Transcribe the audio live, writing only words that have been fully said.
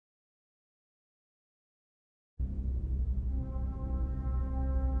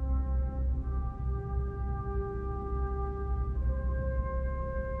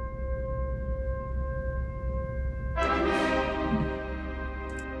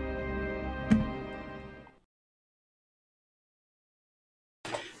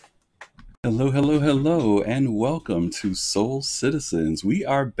Hello, hello, hello, and welcome to Soul Citizens. We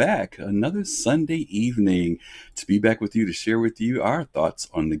are back another Sunday evening to be back with you to share with you our thoughts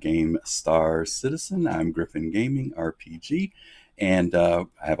on the game Star Citizen. I'm Griffin Gaming RPG, and I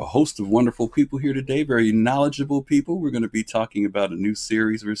have a host of wonderful people here today, very knowledgeable people. We're going to be talking about a new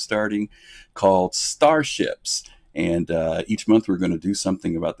series we're starting called Starships. And each month we're going to do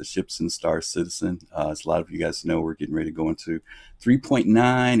something about the ships in Star Citizen. As a lot of you guys know, we're getting ready to go into 3.9,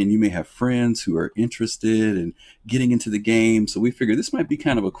 and you may have friends who are interested in getting into the game. So we figured this might be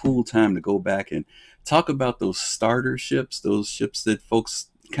kind of a cool time to go back and talk about those starter ships, those ships that folks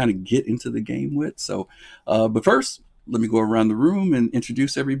kind of get into the game with. But first, let me go around the room and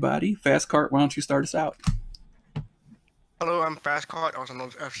introduce everybody. Fast Cart, why don't you start us out? Hello, I'm Fastcard, also known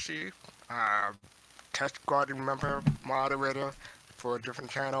as FC. Test squad member, moderator for different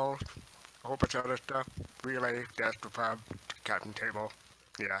channels, a whole bunch of other stuff. Relay, Death to Pub, Captain Table.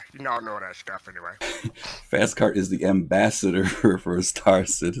 Yeah, you all know that stuff anyway. Fast Cart is the ambassador for Star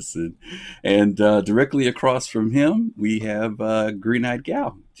Citizen. And directly across from him, we have Green Eyed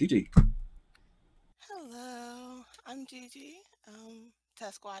Gal, Gigi. Hello, I'm Gigi.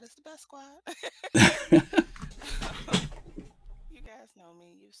 Test Squad is the best squad. You guys know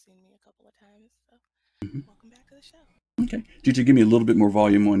me. You've seen me a couple of times. So welcome back to the show. Okay. Gigi, give me a little bit more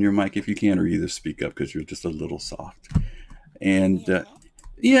volume on your mic if you can, or either speak up because you're just a little soft. Can you And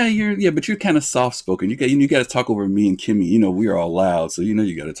hear me now? but you're kind of soft spoken. You got to talk over me and Kimmy. You know we are all loud, so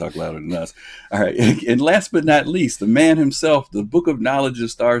you got to talk louder than us. All right. And last but not least, the man himself, the Book of Knowledge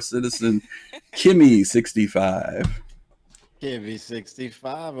of Star Citizen, Kimmy 65. Kivy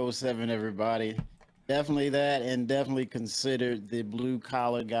 6507, everybody. Definitely that, and definitely considered the blue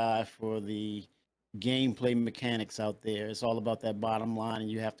collar guy for the gameplay mechanics out there. It's all about that bottom line,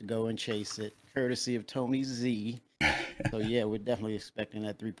 and you have to go and chase it, courtesy of Tony Z. So, yeah, we're definitely expecting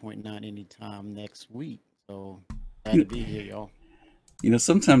that 3.9 anytime next week. So, glad to be here, y'all.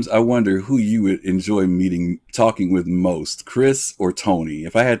 Sometimes I wonder who you would enjoy talking with most, Chris or Tony.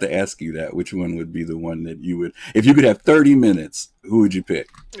 If I had to ask you that, which one would be the one that you would, if you could have 30 minutes, who would you pick?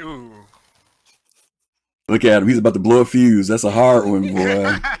 Ooh. Look at him. He's about to blow a fuse. That's a hard one,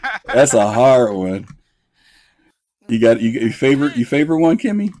 boy. That's a hard one. You favor one,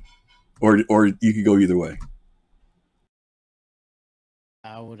 Kimmy? Or you could go either way.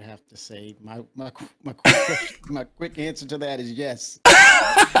 I would have to say my quick answer to that is yes.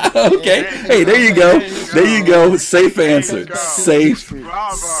 Okay. Hey, there you go. There you go. Safe answer. Safe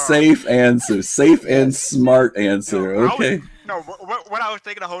answer. Safe and smart answer. Okay. What I was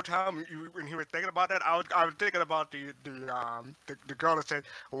thinking the whole time when he was thinking about that, I was thinking about the girl that said,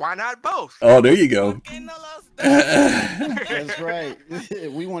 "Why not both?" Oh, there you go. That's right.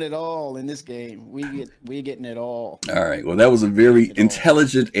 We want it all in this game. We're getting it all. All right. Well, that was a very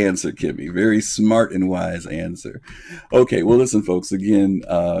intelligent answer, Kimmy. Very smart and wise answer. Okay. Well, listen, folks. Again,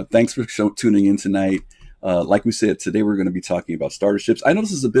 thanks for tuning in tonight. Like we said, today we're going to be talking about starter ships. I know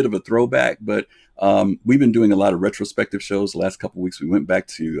this is a bit of a throwback, but we've been doing a lot of retrospective shows the last couple of weeks. We went back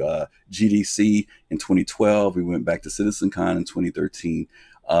to GDC in 2012. We went back to CitizenCon in 2013.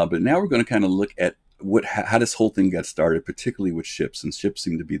 But now we're going to kind of look at how this whole thing got started, particularly with ships, and ships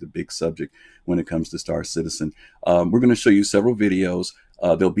seem to be the big subject when it comes to Star Citizen. We're going to show you several videos.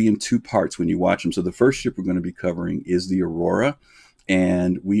 They'll be in two parts when you watch them. So the first ship we're going to be covering is the Aurora,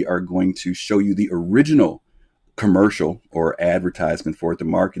 and we are going to show you the original commercial or advertisement for it, the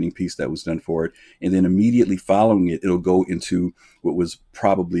marketing piece that was done for it, and then immediately following it, it'll go into what was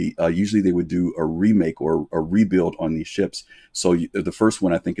probably usually they would do a remake or a rebuild on these ships. So the first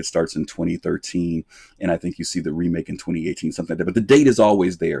one, I think it starts in 2013, and I think you see the remake in 2018, something like that. But the date is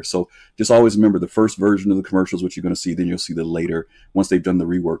always there, so just always remember the first version of the commercial is what you're going to see. Then you'll see the later once they've done the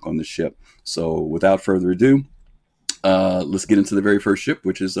rework on the ship. So without further ado, let's get into the very first ship,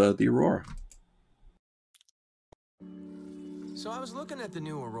 which is the Aurora. So I was looking at the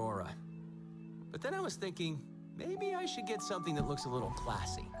new Aurora, but then I was thinking, maybe I should get something that looks a little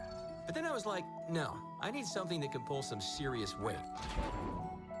classy. But then I was like, no, I need something that can pull some serious weight.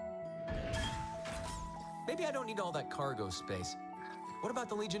 Maybe I don't need all that cargo space. What about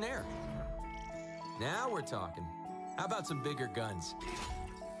the Legionnaire? Now we're talking. How about some bigger guns?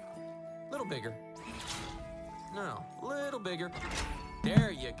 Little bigger. No, little bigger.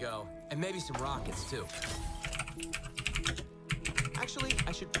 There you go. And maybe some rockets, too. Actually,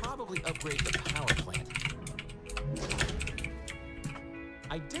 I should probably upgrade the power plant.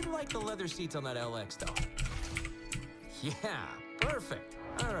 I did like the leather seats on that LX, though. Yeah, perfect.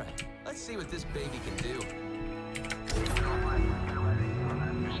 All right, let's see what this baby can do.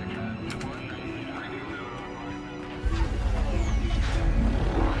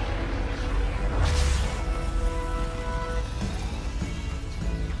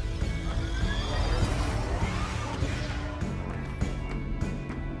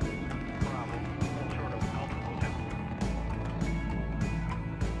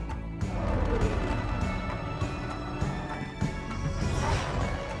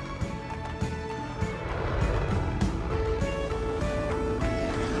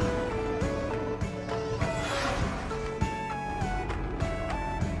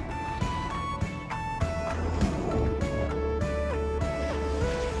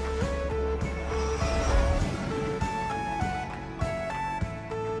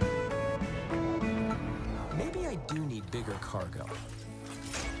 do need bigger cargo.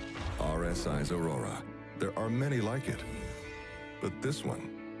 RSI's Aurora. There are many like it, but this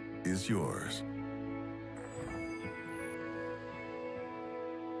one is yours.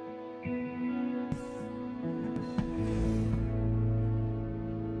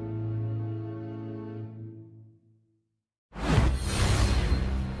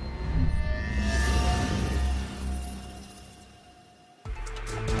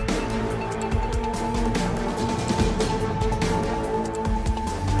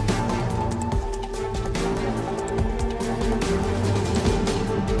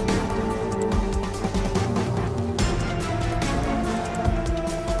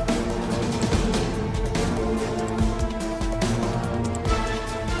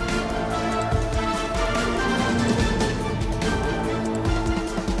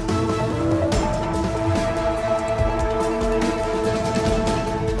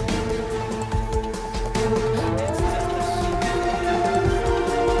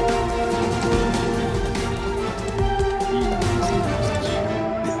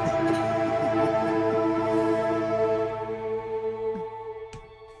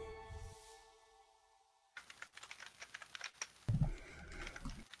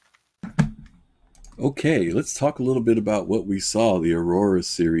 Okay, let's talk a little bit about what we saw, the Aurora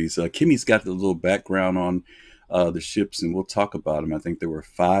series. Kimmy's got the little background on the ships, and we'll talk about them. I think there were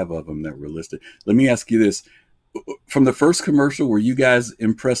 5 of them that were listed. Let me ask you this. From the first commercial, were you guys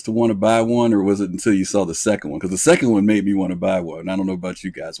impressed to want to buy one, or was it until you saw the second one? Because the second one made me want to buy one. I don't know about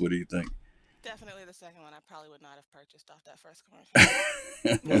you guys. What do you think? Definitely the second one. I probably would not have purchased off that first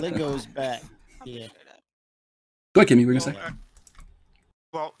commercial. Well, it goes back. I'm pretty Yeah. sure that. Go ahead, Kimmy. What are you going to say?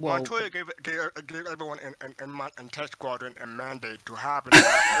 Well, Well- Montoya gave everyone in Test Squadron a mandate to have at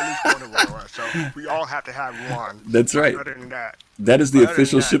least one Aurora, so we all have to have one. That's right. Other than that, That is the Other than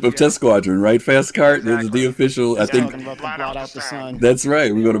official that, ship of yeah. Test Squadron, right, Fast Cart? That is the Exactly. official. I He's think talking about the Blot blot out the sun. that's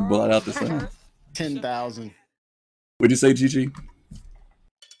right. We're going to The blot Aurora out the was the sun. first 10,000. What'd you say, Gigi?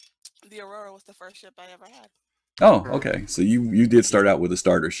 The Aurora was the first ship I ever had. Oh, okay. So you did start out with a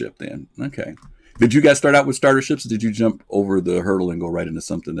starter ship then. Okay. Did you guys start out with starter ships, or did you jump over the hurdle and go right into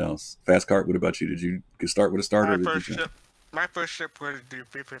something else? Fast Cart, what about you? Did you start with a starter? Or did you jump? my first ship was the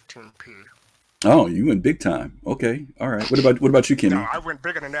B-15P. Oh, you went big time. Okay. All right. What about you, Kimmy? No, I went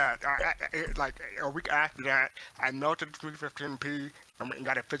bigger than that. Like a week after that, I melted the 315P and went and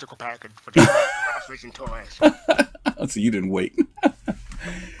got a physical package for the translation toys. So you didn't wait.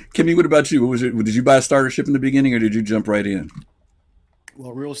 Kimmy, what about you? What was it? Did you buy a starter ship in the beginning, or did you jump right in?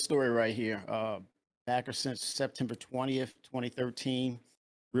 Well, real story right here. Backer since September 20th, 2013.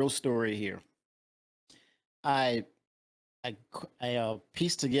 Real story here. I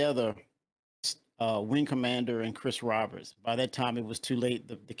pieced together Wing Commander and Chris Roberts. By that time, it was too late.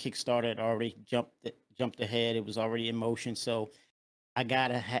 The Kickstarter had already jumped ahead. It was already in motion. So I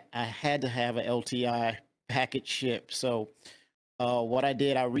had to have a LTI package ship. So what I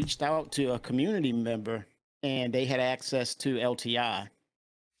did, I reached out to a community member, and they had access to LTI.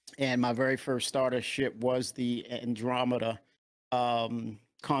 And my very first starter ship was the Andromeda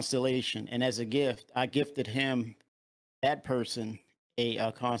constellation. And as a gift, I gifted him, that person,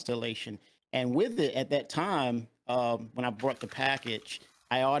 a constellation. And with it at that time, when I brought the package,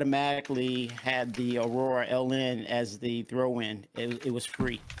 I automatically had the Aurora LN as the throw-in. It was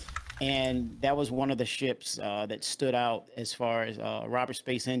free. And that was one of the ships that stood out as far as Roberts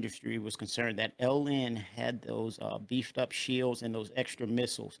Space Industry was concerned. That LN had those beefed up shields and those extra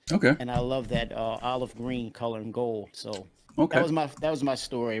missiles. Okay. And I love that olive green color and gold. So Okay. that was my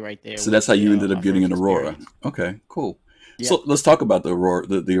story right there. So that's how with you the, ended up my getting first an Aurora. experience. Okay, cool. Yeah. So let's talk about the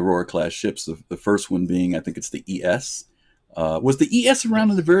Aurora class ships. The first one being, I think it's the ES. Was the ES around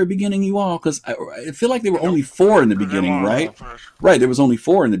in the very beginning, you all? Because I feel like there were only 4 in the beginning, right? Right, there was only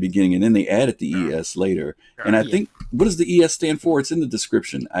 4 in the beginning, and then they added the ES later. And I think, what does the ES stand for? It's in the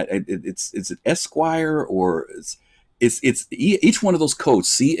description. It's an Esquire, or it's each one of those codes,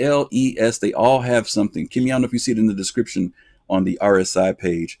 CLES. They all have something. Kimmy, I don't know if you see it in the description on the RSI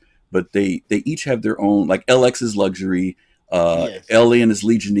page, but they each have their own. Like LX is luxury, Yes. LN is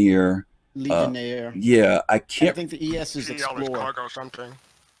Legionnaire. Legionnaire. Yeah, I I can't. think the ES is CL is Explorer. cargo something.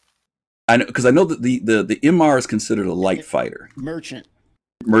 I know, because I know that the MR is considered a light fighter. Merchant.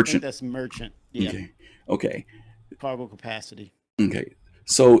 I think Merchant. that's merchant. Yeah. Okay. Cargo capacity. Okay.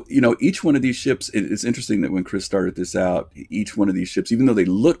 So, each one of these ships, it's interesting that when Chris started this out, each one of these ships, even though they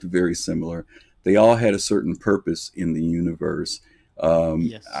looked very similar, they all had a certain purpose in the universe.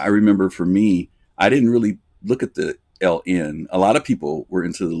 Yes. I remember for me, I didn't really look at the LN. A lot of people were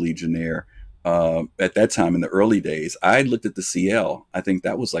into the Legionnaire. at that time in the early days, I looked at the CL. I think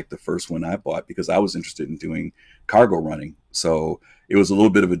that was like the first one I bought because I was interested in doing cargo running. So it was a little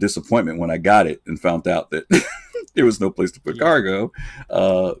bit of a disappointment when I got it and found out that there was no place to put Yeah. cargo.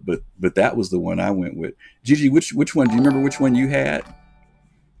 But that was the one I went with. Gigi, which one? Do you remember which one you had?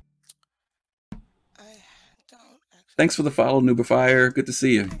 I don't actually. Thanks for the follow, Nubifier. Good to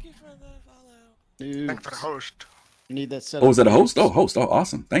see you. Thank you for the follow. Thanks for the Noobs. host. You need that set Oh, up. is that a host? Oh, noobs. host. Oh,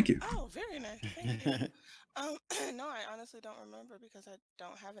 awesome. Thank you. Oh, very nice. Thank you. No, I honestly don't remember because I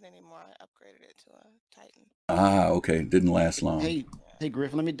don't have it anymore. I upgraded it to a Titan. Ah, okay. Didn't last long. Hey,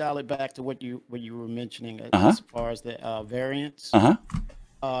 Griffin, let me dial it back to what you were mentioning Uh-huh. as far as the variants. Uh-huh.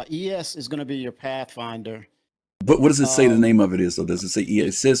 ES is going to be your Pathfinder. But what does it say the name of it is? So does it say ES?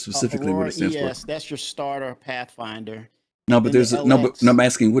 It says specifically Aurora what it stands ES, for. that's your starter Pathfinder. No, but Then there's the no. But LX. no, I'm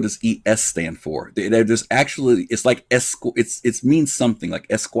asking what does ES stand for? There's actually it's like it means something like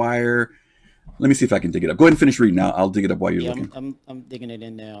Esquire. Let me see if I can dig it up. Go ahead and finish reading. I'll dig it up while you're Yeah, looking. I'm digging it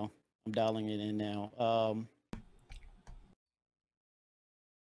in now. I'm dialing it in now.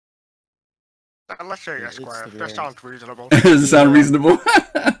 Let's say Yeah, it's Esquire. the That variant. sounds reasonable. Does it sound Yeah. reasonable?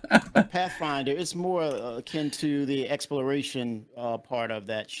 Pathfinder, it's more akin to the exploration part of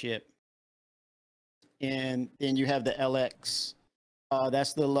that ship. And then you have the LX.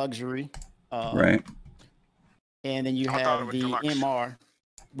 That's the luxury. Right. And then you I thought it have was the deluxe. MR,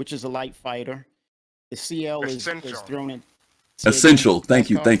 which is a light fighter. The CL is Essential. thrown in. Say again, Essential. Thank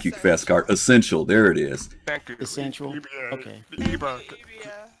you. Fastcard? Thank you, Fast Card. Essential. There it is. Thank you. Essential? EBA. Okay. Thank you, EBA.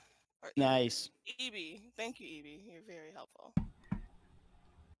 Evia. Or Nice. EB. Thank you, EB. You're very helpful.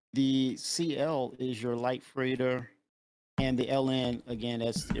 The CL is your light freighter, and the LN, again,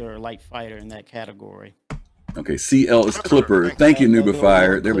 that's your light fighter in that category. Okay. CL is Clipper. Thank Thank you, Little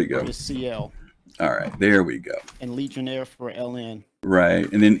Nubifier. There we Clipper go. is CL, All right. There we go. and Legionnaire for LN.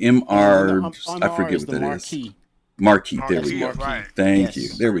 Right. And then And MR. the I MR forget is what the that is. Marquis. Marquee. There Marquee, we go. Marquee. right. Thank you.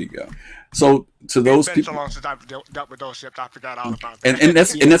 Yes. There we go. So to those It's been so people, long since I've dealt with those ships. I forgot all about that. and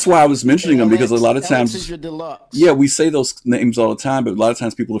that's why I was mentioning them because a lot of LX times, is your deluxe. yeah, we say those names all the time, but a lot of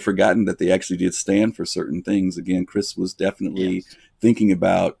times people have forgotten that they actually did stand for certain things. Again, Chris was definitely Yes. thinking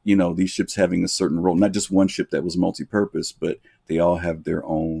about these ships having a certain role, not just one ship that was multi-purpose, but they all have their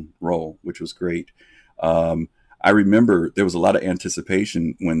own role, which was great. I remember there was a lot of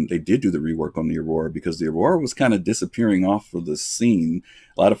anticipation when they did do the rework on the Aurora because the Aurora was kind of disappearing off of the scene.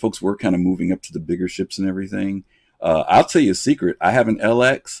 A lot of folks were kind of moving up to the bigger ships and everything. I'll tell you a secret. I have an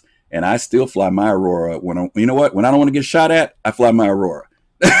LX and I still fly my Aurora when I don't want to get shot at, I fly my Aurora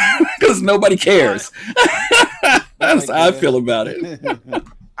because nobody cares. That's how I feel about it.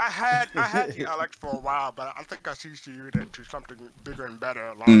 I had the LX for a while, but I think I CCU'd it to something bigger and better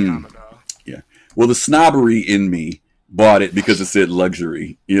a long time ago. Yeah. Well, the snobbery in me bought it because it said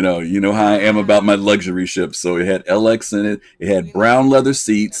luxury. You know how I am about my luxury ships. So it had LX in it. It had brown leather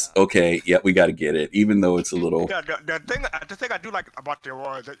seats. Okay, yeah, we got to get it, even though it's a little. Yeah, the thing I do like about the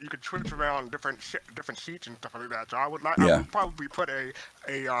Aurora is that you can switch around different seats and stuff like that. So I would probably put a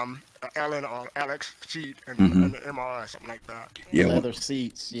LN or LX seat in the MR or something like that. Yeah. Leather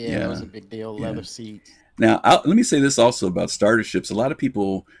seats. Yeah, that was a big deal. Leather seats. Now, let me say this also about starter ships. A lot of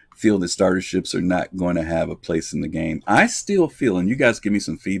people feel that starter ships are not going to have a place in the game. I still feel, and you guys give me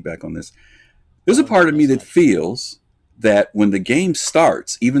some feedback on this, there's a part of me that feels that when the game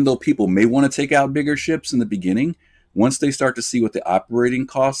starts, even though people may want to take out bigger ships in the beginning, once they start to see what the operating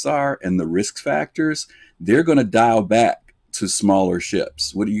costs are and the risk factors, they're going to dial back to smaller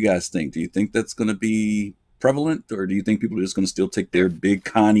ships. What do you guys think? Do you think that's going to be prevalent, or do you think people are just going to still take their big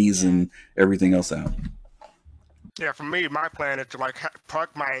Connies and everything else out? Yeah, for me, my plan is to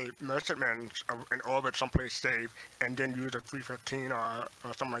park my merchantmen in orbit someplace safe, and then use a 315 or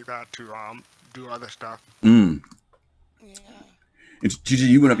something like that to do other stuff. Yeah. And Gigi,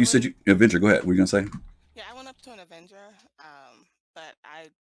 you went up. You said Avenger. Go ahead. What were you gonna say? Yeah, I went up to an Avenger, but I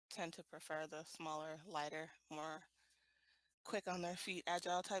tend to prefer the smaller, lighter, more quick on their feet,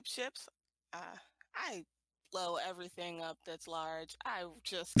 agile type ships. I blow everything up that's large. I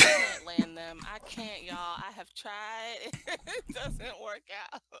just can't land them. I can't, y'all. I have tried. It doesn't work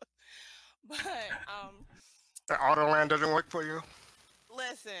out. But The Autoland doesn't work for you?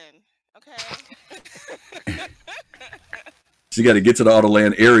 listen, okay. She got to get to the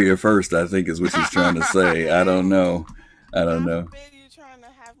Autoland area first, I think, is what she's trying to say. I don't know. I don't know. forbid you trying to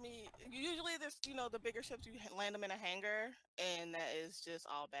have me. Usually, there's the bigger ships you land them in a hangar, and that is just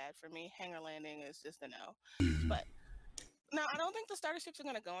all bad for me. Hangar landing is just a no. But no, I don't think the starter ships are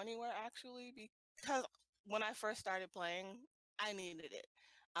gonna go anywhere actually, because when I first started playing, I needed it.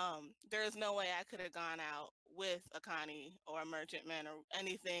 There is no way I could have gone out with a Connie or a Merchantman or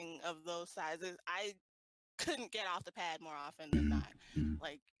anything of those sizes. I couldn't get off the pad more often than not.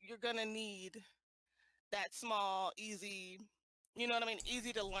 Like, you're gonna need that small, easy, you know what I mean?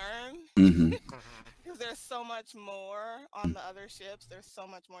 Easy to learn. Mm-hmm. Because there's so much more on the other ships. There's so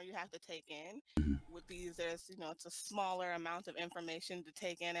much more you have to take in. With these, there's, it's a smaller amount of information to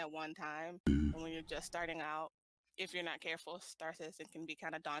take in at one time. And when you're just starting out, if you're not careful, Star Citizen can be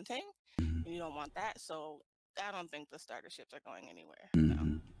kind of daunting, and you don't want that. So I don't think the starter ships are going anywhere.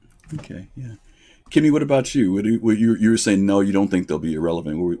 No. Okay, yeah. Kimmy, what about you? You were saying no, you don't think they'll be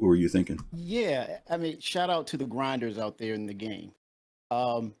irrelevant. What were you thinking? Yeah, I mean, shout out to the grinders out there in the game.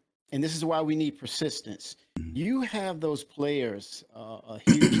 And this is why we need persistence. You have those players, a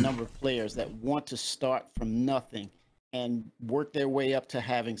huge number of players that want to start from nothing and work their way up to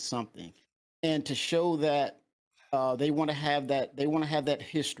having something, and to show that they want to have that. They want to have that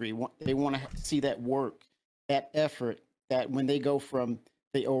history. They want to see that work, that effort. That when they go from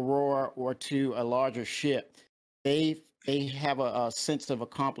the Aurora or to a larger ship, they have a sense of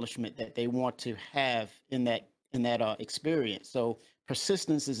accomplishment that they want to have in that experience. So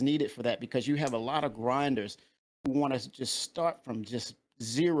persistence is needed for that, because you have a lot of grinders who want to just start from just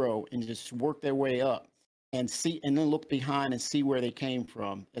zero and just work their way up and then look behind and see where they came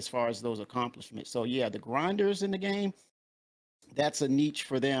from as far as those accomplishments. So yeah, the grinders in the game, that's a niche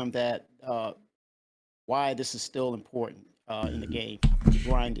for them, that why this is still important in the game,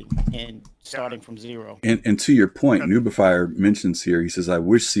 grinding and starting from zero. And to your point, Nubifier mentions here, he says, I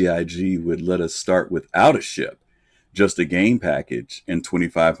wish CIG would let us start without a ship, just a game package and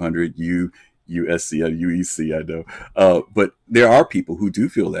 2,500 UEC, I know. But there are people who do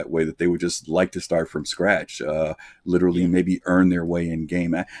feel that way, that they would just like to start from scratch, literally maybe earn their way in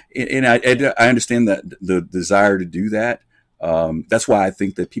game. And I understand that the desire to do that. That's why I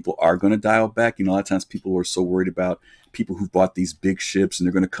think that people are going to dial back. A lot of times people are so worried about people who've bought these big ships and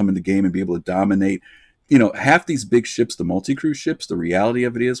they're going to come in the game and be able to dominate. Half these big ships, the multi-crew ships, the reality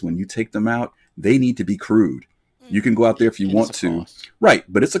of it is when you take them out, they need to be crewed. You can go out there if you want to. Right.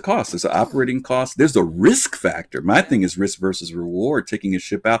 But it's a cost. It's an operating cost. There's a risk factor. My thing is risk versus reward, taking a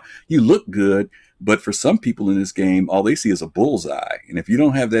ship out. You look good, but for some people in this game, all they see is a bullseye. And if you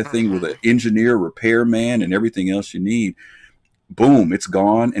don't have that thing with an engineer, repairman, and everything else you need, boom, it's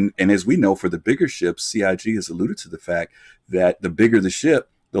gone. And as we know, for the bigger ships, CIG has alluded to the fact that the bigger the ship,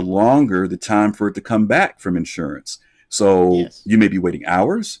 the longer the time for it to come back from insurance. So you may be waiting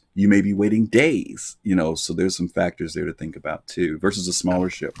hours, you may be waiting days, so there's some factors there to think about too, versus a smaller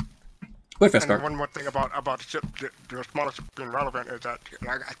ship. And one more thing about the ship, the smaller ship being relevant is that,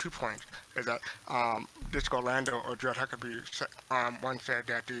 I got 2 points, is that Disco Lando or Dread Huckabee once said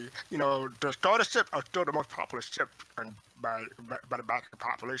that the starter ships are still the most popular ship by the back of the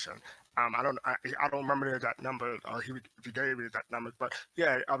population. I don't remember the exact number, or if he gave me that number, but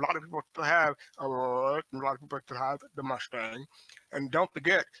yeah, a lot of people still have Aurora, and a lot of people still have the Mustang, and don't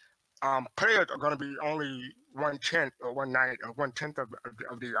forget, players are going to be only 1/10 or 1/10 of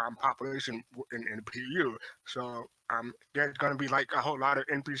the population in the PU. So there's going to be like a whole lot of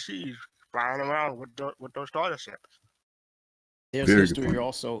NPCs flying around with those starter ships. There's history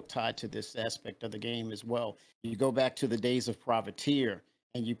also tied to this aspect of the game as well. You go back to the days of Privateer,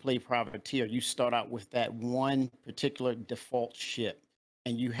 and you play Privateer. You start out with that one particular default ship,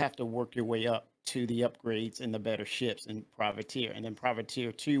 and you have to work your way up to the upgrades and the better ships in Privateer. And then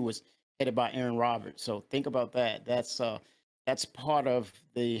Privateer 2 was headed by Aaron Roberts. So think about that. That's part of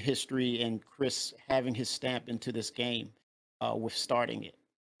the history, and Chris having his stamp into this game with starting it.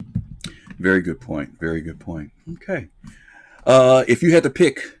 Very good point. Very good point. Okay. If you had to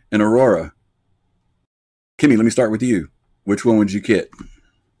pick an Aurora, Kimmy, let me start with you. Which one would you get?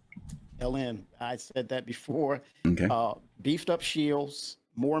 LN. I said that before. Okay. Beefed up shields,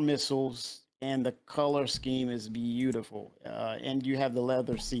 more missiles, and the color scheme is beautiful. And you have the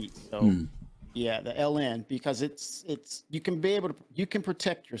leather seats. So yeah, the LN, because it's you can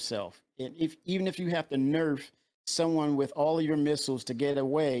protect yourself. And even if you have to nerf someone with all of your missiles to get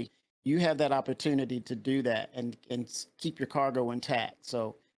away, you have that opportunity to do that and keep your cargo intact.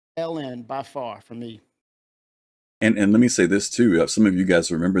 So LN by far for me. And let me say this too. Some of you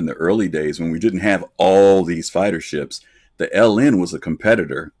guys remember in the early days when we didn't have all these fighter ships, the LN was a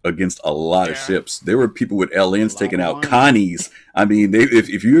competitor against a lot of ships. There were people with LNs taking out Connies. I mean,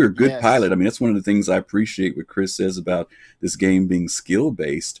 if you're a good pilot, I mean, that's one of the things I appreciate what Chris says about this game being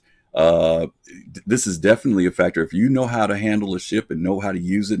skill-based. This is definitely a factor. If you know how to handle a ship and know how to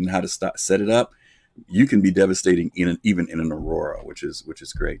use it and how to set it up, you can be devastating even in an Aurora, which is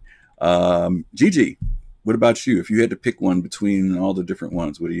great. Gigi, What about you? If you had to pick one between all the different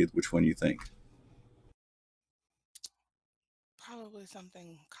ones, which one do you think? Probably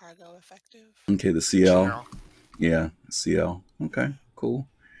something cargo effective. Okay, the CL. CL. Yeah, CL. Okay, cool.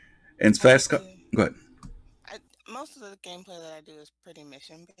 And I fast. like to, Go ahead. most of the gameplay that I do is pretty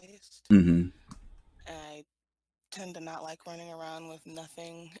mission based. Mm-hmm. And I tend to not like running around with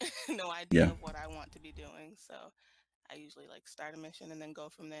nothing, no idea Yeah. of what I want to be doing. So I usually like start a mission and then go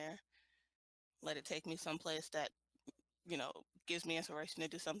from there. Let it take me someplace that, gives me inspiration to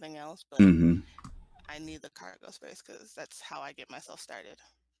do something else. But Mm-hmm. I need the cargo space because that's how I get myself started.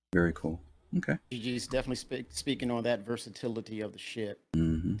 Very cool. Okay. GG's definitely speaking on that versatility of the ship.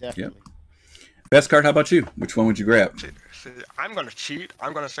 Mm-hmm. Definitely. Yep. Fast card. How about you? Which one would you grab? See, I'm gonna cheat.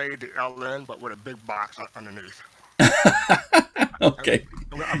 I'm gonna say the LN, but with a big box underneath. Okay.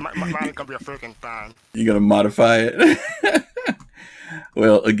 Mine's gonna be a freaking thing. You gonna modify it?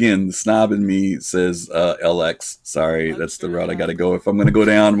 Well, again, the snob in me says LX. Sorry, that's the route I got to go. If I'm going to go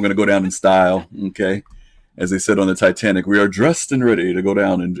down, I'm going to go down in style. Okay, as they said on the Titanic, we are dressed and ready to go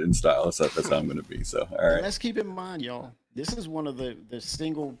down in style. That's how I'm going to be. So, all right. Let's keep in mind, y'all. This is one of the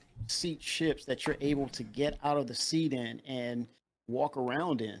single seat ships that you're able to get out of the seat in and walk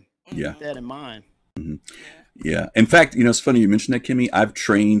around in. Yeah. Keep that in mind. Mm-hmm. Yeah. In fact, it's funny you mentioned that, Kimmy. I've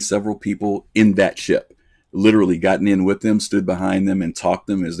trained several people in that ship. Literally gotten in with them, stood behind them, and talked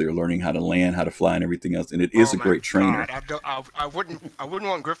them as they're learning how to land, how to fly, and everything else. And it is a great trainer. I wouldn't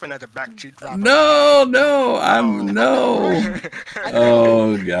want Griffin as a backseat driver. No.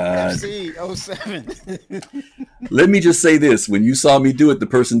 Oh God. FC07. Let me just say this: when you saw me do it, the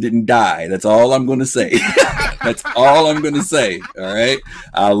person didn't die. That's all I'm going to say. That's all I'm going to say. All right,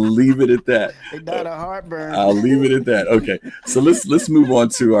 I'll leave it at that. They died of heartburn. I'll leave it at that. Okay, so let's move on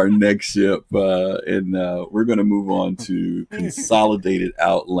to our next ship, and we're going to move on to Consolidated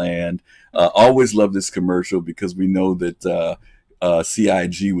Outland. Always love this commercial because we know that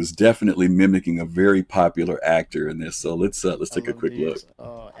CIG was definitely mimicking a very popular actor in this. So let's take a quick look.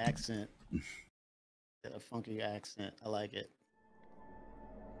 Accent. A funky accent. I like it.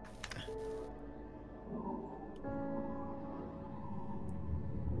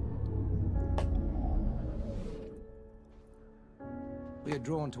 We are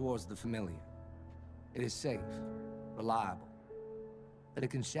drawn towards the familiar. It is safe, reliable. But it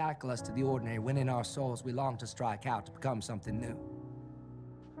can shackle us to the ordinary when in our souls we long to strike out to become something new.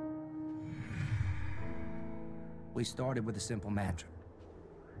 We started with a simple mantra.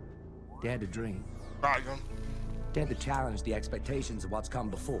 Dare to dream. Dare to challenge the expectations of what's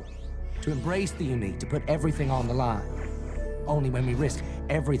come before. To embrace the unique, to put everything on the line. Only when we risk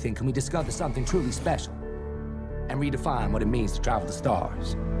everything can we discover something truly special and redefine what it means to travel the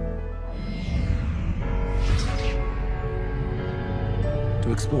stars.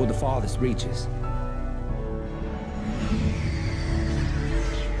 To explore the farthest reaches.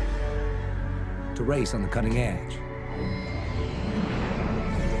 To race on the cutting edge.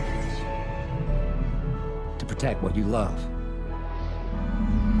 To protect what you love.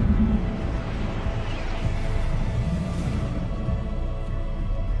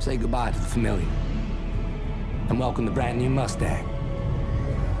 Say goodbye to the familiar and welcome the brand new Mustang,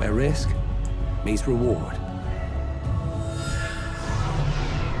 where risk meets reward.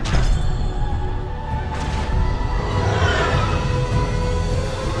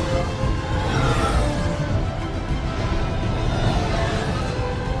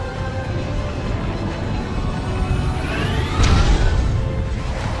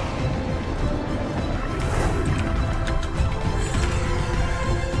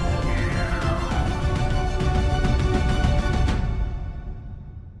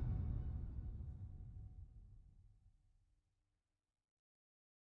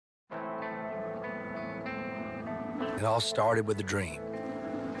 It all started with a dream.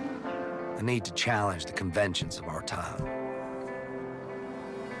 The need to challenge the conventions of our time.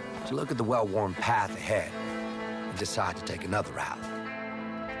 To look at the well-worn path ahead and decide to take another route.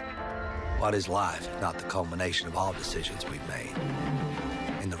 What is life if not the culmination of all decisions we've made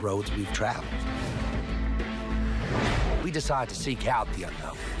and the roads we've traveled? We decide to seek out the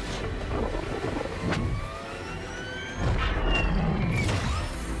unknown.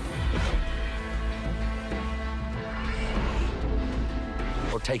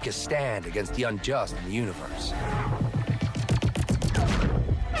 Or take a stand against the unjust in the universe.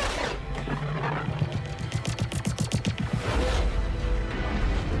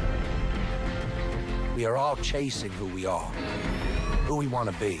 We are all chasing who we are, who we want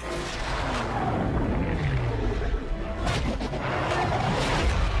to be.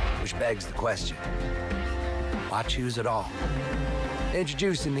 Which begs the question, why choose it all?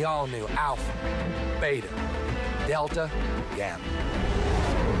 Introducing the all-new Alpha, Beta, Delta, Gamma.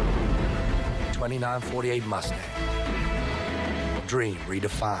 2948 Mustang. Dream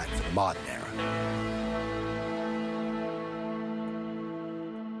redefined for the modern era.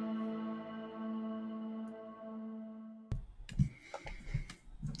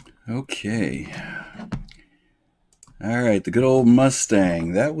 Okay. All right, the good old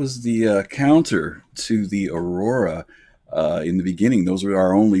Mustang. That was the counter to the Aurora. In the beginning, those were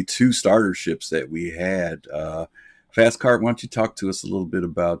our only two starter ships that we had. Fast Cart, why don't you talk to us a little bit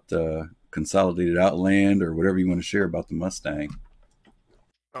about Consolidated Outland or whatever you want to share about the Mustang?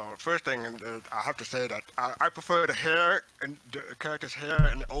 First thing, I have to say that I prefer the hair and the character's hair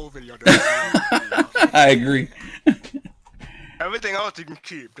in the old video. I agree. Everything else you can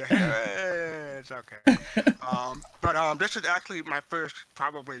keep. The hair, it's okay. But this is actually my first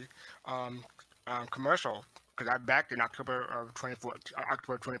probably commercial because I backed in October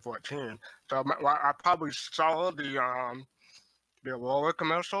 2014. So I probably saw the Aurora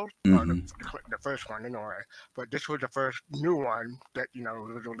commercial, the first one anyway. But this was the first new one that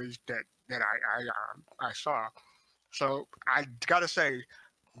was released that I saw. So I gotta say,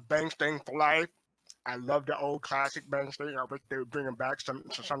 Bang Sting for life. I love the old classic Bang Sting. I wish they would bring him back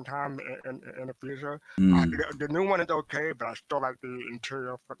sometime in the future. The new one is okay, but I still like the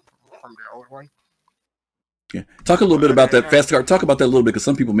interior from the old one. Yeah, talk a little bit about that. Fast Cart, talk about that a little bit because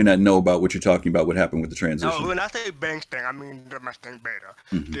some people may not know about what you're talking about. What happened with the transition? No, when I say Bang Sting, I mean the Mustang Beta.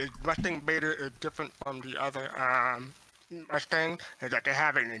 The Mustang Beta is different from the other Mustang, is that they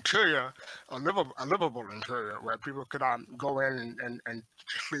have an interior, a livable interior where people could go in and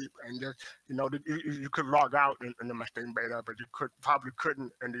sleep and just you could log out in the Mustang Beta, but you probably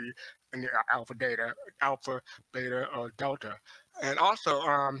couldn't in the Alpha Beta or Delta. And also,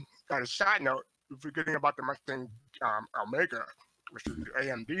 on a side note, if you're getting about the Mustang Omega, which is the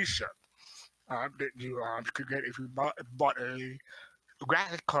AMD ship, that you could get if you bought a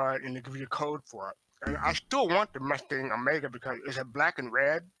graphics card and they give you a code for it. And I still want the Mustang Omega because it's a black and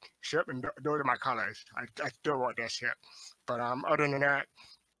red ship, and those are my colors. I still want that ship. But other than that,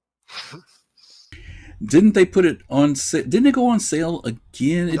 didn't they put it on sale? Didn't it go on sale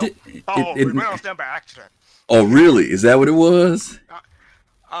again? Nope. It went on sale by accident. Oh, really? Is that what it was?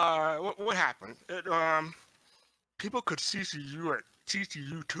 What happened? People could CCU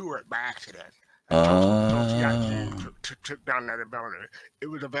to it by accident. Took down that ability. It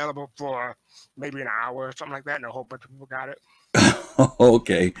was available for maybe an hour or something like that, and a whole bunch of people got it.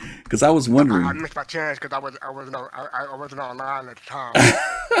 Okay, because I was wondering. I missed my chance because I wasn't online at the time.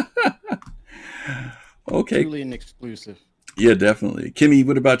 Okay. Truly an exclusive. Yeah, definitely. Kimmy,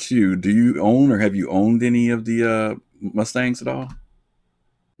 what about you? Do you own or have you owned any of the Mustangs at all?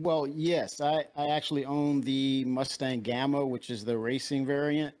 Well, yes, I actually own the Mustang Gamma, which is the racing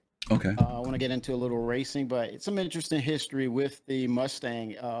variant. Okay. I want to get into a little racing, but it's some interesting history with the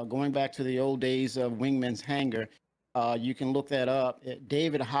Mustang. Going back to the old days of Wingman's Hangar, you can look that up.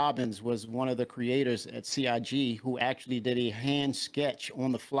 David Hobbins was one of the creators at CIG who actually did a hand sketch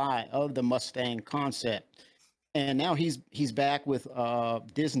on the fly of the Mustang concept. And now he's back with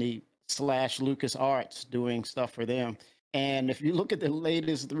Disney / LucasArts doing stuff for them. And if you look at the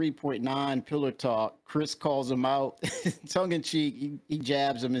latest 3.9 Pillar Talk, Chris calls him out, tongue in cheek. He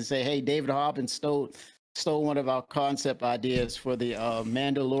jabs him and say, "Hey, David Hobbins stole one of our concept ideas for the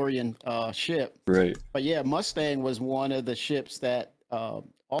Mandalorian ship." Right. But yeah, Mustang was one of the ships that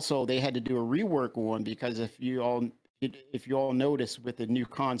also they had to do a rework on because if you all notice with the new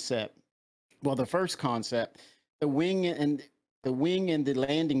concept, well, the first concept, the wing and the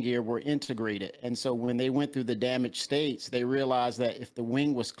landing gear were integrated. And so when they went through the damaged states, they realized that if the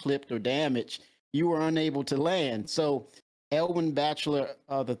wing was clipped or damaged, you were unable to land. So Elwin Batchelor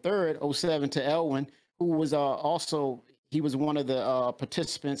III, 07 to Elwin, who was he was one of the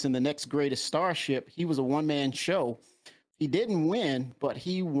participants in the Next Greatest Starship. He was a one-man show. He didn't win, but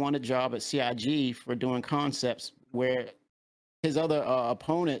he won a job at CIG for doing concepts where his other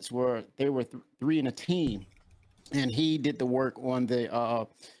opponents were three in a team. And he did the work on the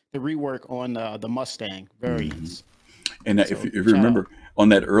rework on the Mustang variants. And if you remember on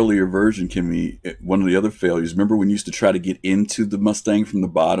that earlier version, Kimmy, one of the other failures, remember when you used to try to get into the Mustang from the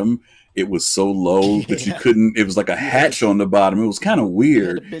bottom it was so low that you couldn't. It was like a hatch on the bottom. It was kind of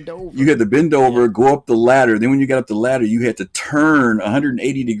weird. You had to bend over, go up the ladder. Then when you got up the ladder, you had to turn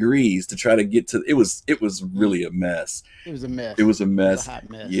 180 degrees to try to get to. It was really a mess. It was a mess. It was a mess. It was a hot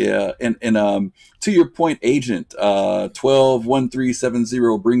mess. Yeah, and to your point, Agent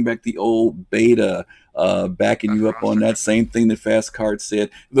 121370, bring back the old beta. Backing you up on that same thing that Fast Card said.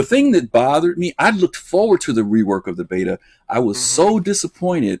 The thing that bothered me, I looked forward to the rework of the beta. I was so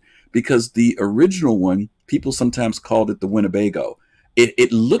disappointed because the original one, people sometimes called it the Winnebago.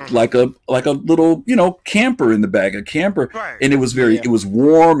 It looked like a little, camper in the back, a camper, and it was it was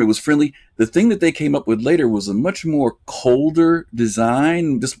warm, it was friendly. The thing that they came up with later was a much more colder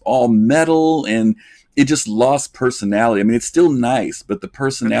design, just all metal, and it just lost personality. I mean, it's still nice, but the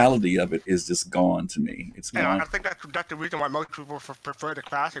personality of it is just gone to me. It's gone. I think that's the reason why most people prefer the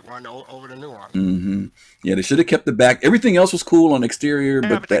classic one over the new one. Mm-hmm. Yeah, they should have kept the back. Everything else was cool on exterior,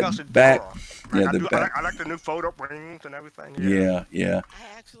 but that back. I like the new fold-up rings and everything. Yeah.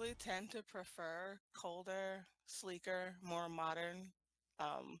 I actually tend to prefer colder, sleeker, more modern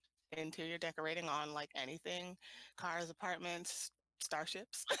interior decorating on like anything, cars, apartments,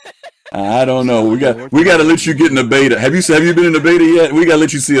 starships. I don't know. We got to let you get in the beta. Have you been in the beta yet? We got to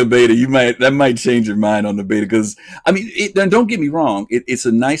let you see a beta. That might change your mind on the beta, because I mean, don't get me wrong. It's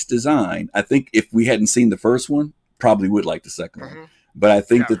a nice design. I think if we hadn't seen the first one, probably would like the second one. But I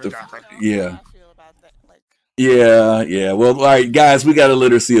think that Yeah. Well, all right, guys, we got to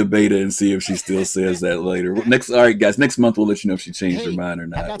let her see a beta and see if she still says that later. All right, guys, next month we'll let you know if she changed her mind or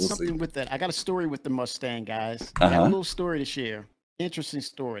not. I got something with that. I got a story with the Mustang, guys. I got a little story to share. Interesting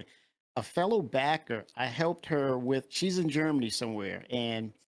story. A fellow backer, I helped her with, she's in Germany somewhere,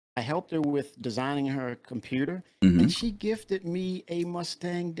 and I helped her with designing her computer, and she gifted me a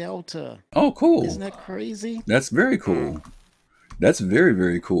Mustang Delta. Oh, cool. Isn't that crazy? That's very cool. That's very,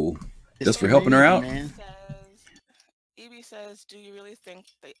 very cool. Just for helping her out. EB says, do you really think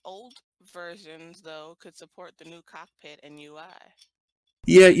the old versions, though, could support the new cockpit and UI?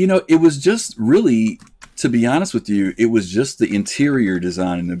 Yeah, it was just really, to be honest with you, it was just the interior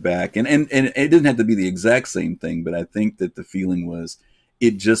design in the back. And it didn't have to be the exact same thing, but I think that the feeling was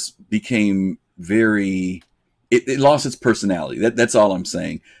it just became very, it lost its personality. That's all I'm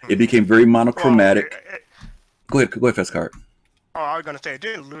saying. It became very monochromatic. Go ahead, Fast Card. Oh, I was going to say, it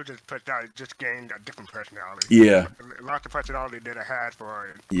didn't lose its personality, it just gained a different personality. Yeah. It lost the personality that it had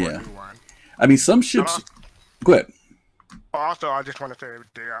for a new one. I mean, some ships... Go ahead. Also, I just want to say,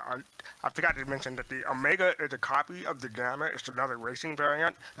 I forgot to mention that the Omega is a copy of the Gamma. It's another racing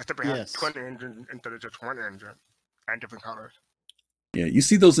variant, except it has twin engines instead of just one engine, and different colors. Yeah, you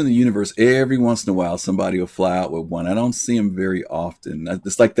see those in the universe every once in a while. Somebody will fly out with one. I don't see them very often.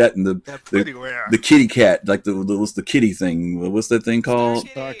 It's like that in the kitty cat, like what's the kitty thing? What's that thing called?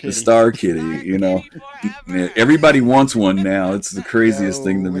 The Star Kitty. Everybody wants one now. It's the craziest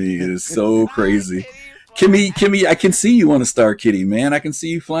thing to me. It is so crazy. Kimmy, I can see you on a Star Kitty, man. I can see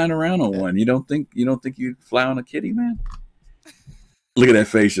you flying around on one. You don't think you'd fly on a kitty, man? Look at that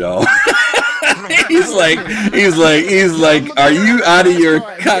face, y'all. he's like, are you out of your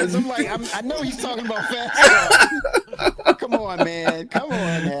cotton? I know he's talking about Fast. Come on, man. Come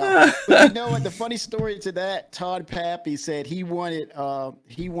on now. But you know what? The funny story to that, Todd Pappy said he wanted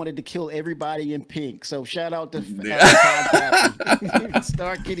to kill everybody in pink. So shout out to Todd Pappy.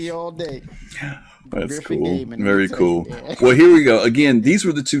 Star Kitty all day. That's cool. Very cool. Well, here we go. Again, these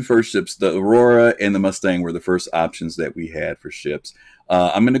were the two first ships. The Aurora and the Mustang were the first options that we had for ships.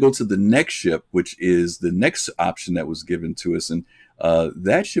 I'm going to go to the next ship, which is the next option that was given to us. And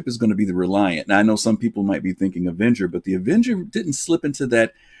that ship is going to be the Reliant. Now, I know some people might be thinking Avenger, but the Avenger didn't slip into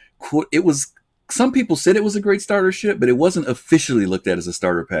that. Some people said it was a great starter ship, but it wasn't officially looked at as a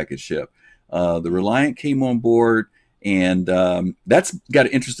starter package ship. The Reliant came on board. And that's got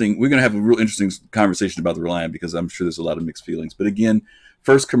an interesting, we're going to have a real interesting conversation about the Reliant, because I'm sure there's a lot of mixed feelings. But again,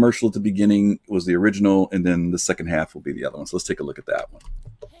 first commercial at the beginning was the original, and then the second half will be the other one. So let's take a look at that one.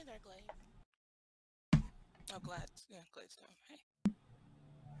 Hey there, Glade. Oh, Glad. Yeah, Gladestone. Hey.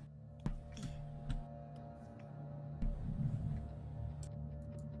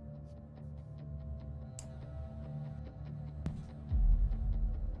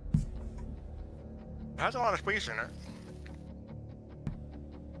 It has a lot of space in it.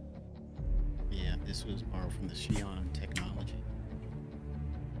 Yeah, this was borrowed from the Xi'an technology.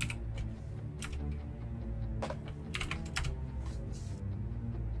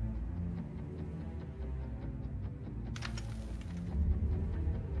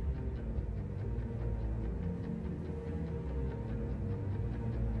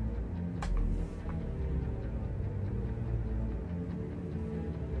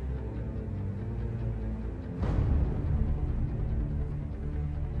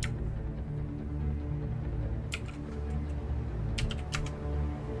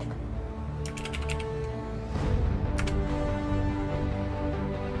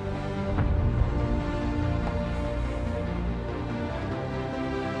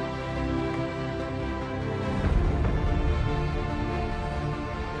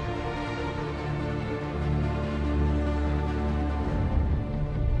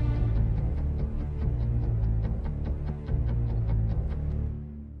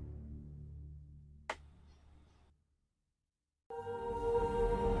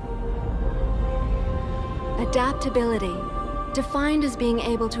 Adaptability, defined as being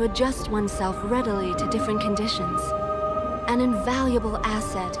able to adjust oneself readily to different conditions. An invaluable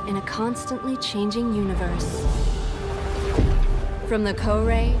asset in a constantly changing universe. From the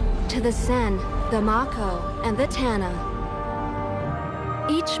Korey to the Sen, the Mako, and the Tana,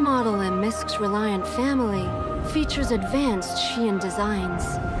 each model in Misk's Reliant family features advanced Xi'an designs.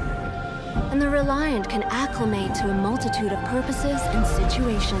 And the Reliant can acclimate to a multitude of purposes and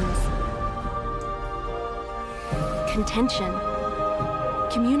situations. Contention,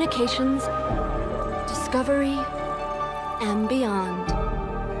 communications, discovery, and beyond.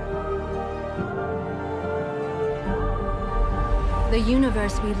 The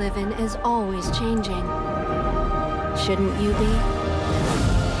universe we live in is always changing. Shouldn't you be?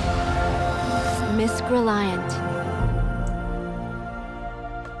 Misk Reliant.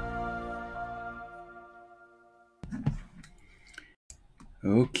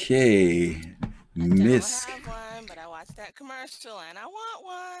 Okay, Misk. I don't have one, but I watched that commercial and I want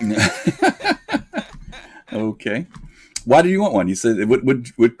one. Okay. Why do you want one? You said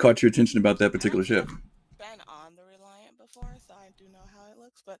what caught your attention about that particular ship? Been on the Reliant before, so I do know how it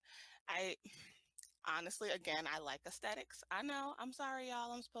looks, but I honestly, again, I like aesthetics. I know, I'm sorry,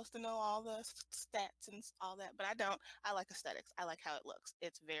 y'all, I'm supposed to know all the stats and all that, but I don't. I like aesthetics. I like how it looks.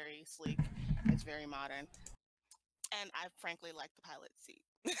 It's very sleek. It's very modern. And I frankly like the pilot seat.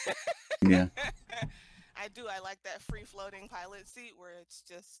 Yeah. I do. I like that free-floating pilot seat where it's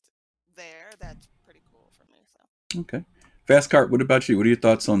just there. That's pretty cool for me. So. Okay. Fast Cart, what about you? What are your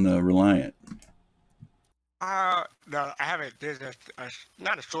thoughts on the Reliant? No, I haven't. There's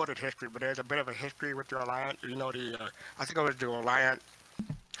not a sordid history, but there's a bit of a history with the Reliant. You know, I think it was the Reliant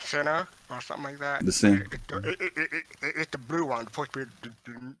Center or something like that. The Sin. It's the blue one, supposed to be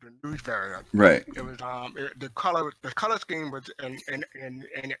the news variant. Right. It was the color scheme was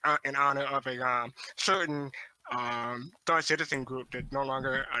in honor of a certain third citizen group that's no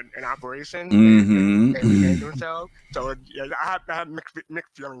longer in operation. They renamed themselves. So I have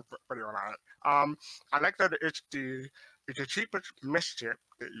mixed feelings for the Reliant. I like that it's the cheapest Misk ship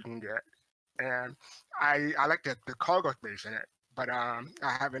that you can get, and I like the cargo space in it. But I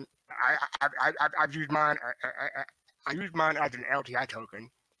haven't. I've used mine. I used mine as an LTI token.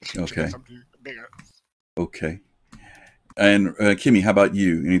 Okay. Something bigger. Okay. And Kimmy, how about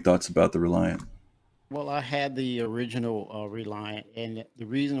you? Any thoughts about the Reliant? Well, I had the original Reliant, and the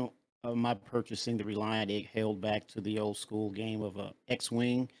reason of my purchasing the Reliant, it held back to the old school game of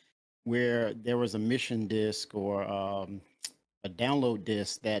X-Wing, where there was a mission disc or a download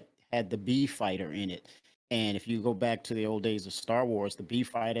disc that had the B fighter in it. And if you go back to the old days of Star Wars, the B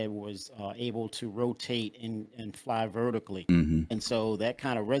fighter was able to rotate and fly vertically. Mm-hmm. And so that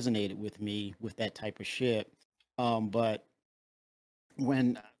kind of resonated with me with that type of ship. But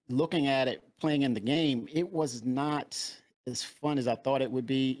when looking at it, playing in the game, it was not as fun as I thought it would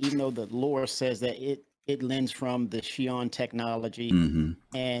be, even though the lore says that it lends from the Xi'an technology. Mm-hmm.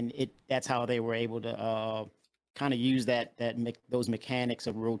 And that's how they were able to kind of use those mechanics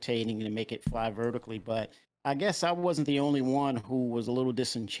of rotating and make it fly vertically. But I guess I wasn't the only one who was a little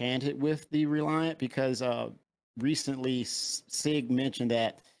disenchanted with the Reliant, because recently Sig mentioned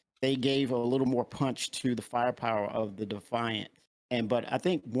that they gave a little more punch to the firepower of the Defiant. But I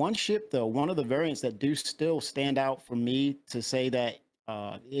think one ship, though, one of the variants that do still stand out for me to say that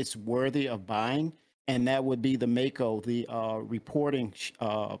it's worthy of buying, and that would be the Mako, the reporting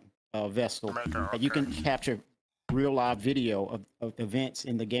vessel. You can capture real live video of events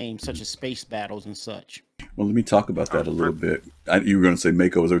in the game, such as space battles and such. Well, let me talk about that a little bit. You were going to say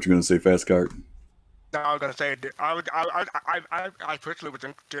Mako. Is that what you're going to say, Fast Cart? No, I was going to say I personally was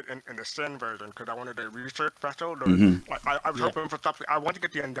interested in the Sin version because I wanted a research vessel. I was hoping for something. I wanted to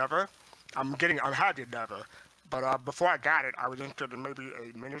get the Endeavor. I had the Endeavor. But before I got it, I was interested in maybe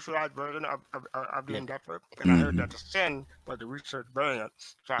a miniaturized version of the Endeavor. And I heard that the Sin was the research variant.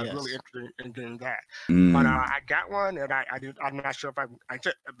 So I was really interested in getting that. But I got one, and I'm not sure if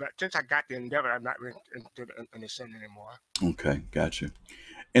but since I got the Endeavor, I'm not really interested in the Sin anymore. Okay, gotcha.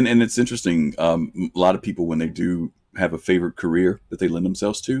 And it's interesting. A lot of people, when they do have a favorite career that they lend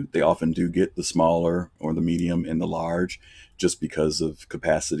themselves to, they often do get the smaller or the medium and the large, just because of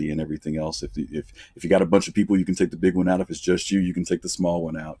capacity and everything else. If you got a bunch of people, you can take the big one out. If it's just you can take the small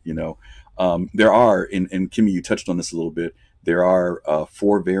one out. You know, there are, and Kimmy, you touched on this a little bit. There are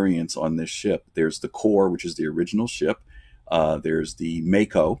 4 variants on this ship. There's the core, which is the original ship. There's the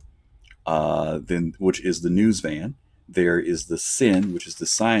Mako, which is the news van. There is the Sin, which is the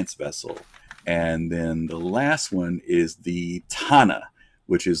science vessel. And then the last one is the Tana,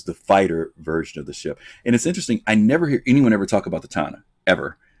 which is the fighter version of the ship. And it's interesting. I never hear anyone ever talk about the Tana,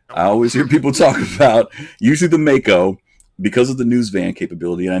 ever. I always hear people talk about usually the Mako because of the news van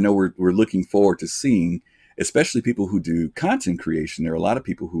capability. And I know we're looking forward to seeing, especially people who do content creation. There are a lot of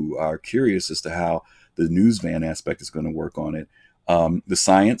people who are curious as to how the news van aspect is going to work on it. The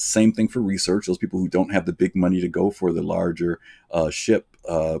science, same thing for research. Those people who don't have the big money to go for the larger ship,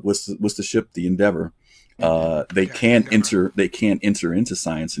 what's the ship? The Endeavor. They can't enter into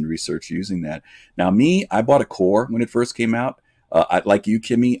science and research using that. Now, I bought a Core when it first came out. Like you,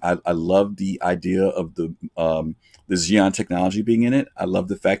 Kimmy, I love the idea of the Xeon technology being in it. I love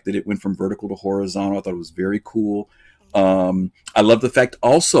the fact that it went from vertical to horizontal. I thought it was very cool. I love the fact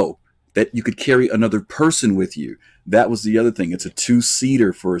also that you could carry another person with you. That was the other thing. It's a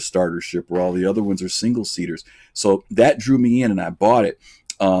 2-seater for a starter ship where all the other ones are single-seaters. So that drew me in and I bought it.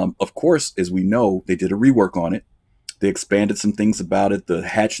 Of course, as we know, they did a rework on it. They expanded some things about it. The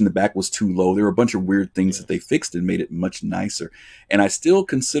hatch in the back was too low. There were a bunch of weird things that they fixed and made it much nicer. And I still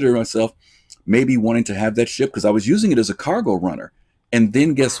consider myself maybe wanting to have that ship because I was using it as a cargo runner. And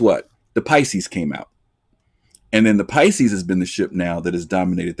then guess what? The Pisces came out. And then the Pisces has been the ship now that has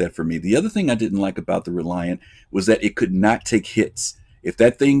dominated that for me. The other thing I didn't like about the Reliant was that it could not take hits. If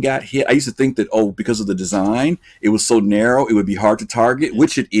that thing got hit, I used to think that, because of the design, it was so narrow, it would be hard to target,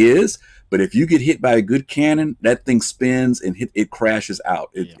 which it is. But if you get hit by a good cannon, that thing spins and it crashes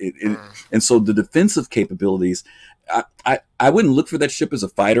out. And so the defensive capabilities, I wouldn't look for that ship as a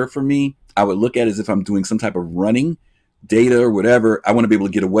fighter for me. I would look at it as if I'm doing some type of running data or whatever. I want to be able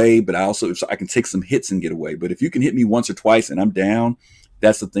to get away, but I can take some hits and get away. But if you can hit me once or twice and I'm down,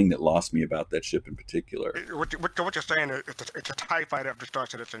 that's the thing that lost me about that ship in particular. What you're saying is it's a TIE fighter of the Star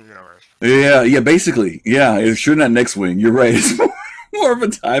Citizen universe. Yeah, basically. Yeah, it's sure not Next Wing. You're right. It's more of a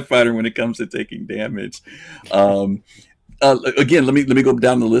TIE fighter when it comes to taking damage. Again, let me go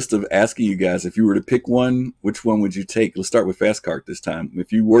down the list of asking you guys, if you were to pick one, which one would you take? Let's start with Fast Cart this time.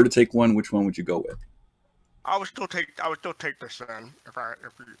 If you were to take one, which one would you go with? I would still take the Sun if I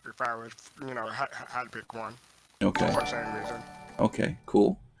was had to pick one. Okay. For the same reason. Okay,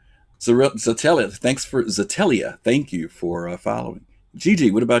 cool. Zatelia, thank you for following. Gigi,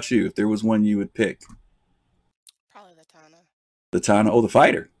 what about you? If there was one you would pick? Probably the Tana. The Tana, the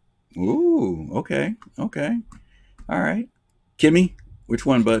fighter. Ooh, okay. All right. Kimmy, which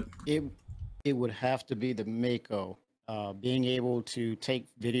one, bud? It would have to be the Mako. Being able to take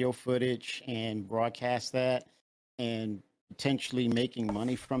video footage and broadcast that and potentially making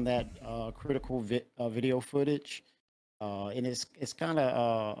money from that critical video footage. And it's kind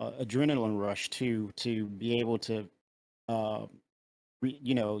of adrenaline rush to be able to,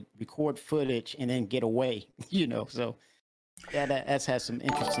 record footage and then get away, so that's has some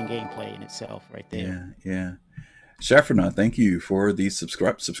interesting gameplay in itself right there. Yeah. Chefronaut, thank you for the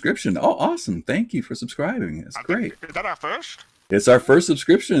subscription. Oh, awesome. Thank you for subscribing. It's great. Is that our first? It's our first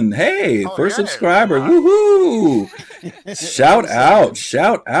subscription. Hey, first subscriber. Woohoo! Shout out.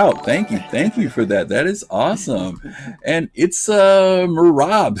 Thank you for that. That is awesome. And it's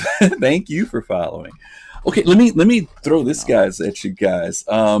Marab. Thank you for following. Okay, let me throw this guys at you guys.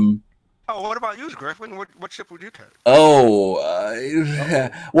 What about you, Griffin? What ship would you take? Well,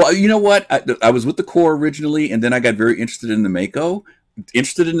 you know what? I was with the Core originally, and then I got very interested in the Mako.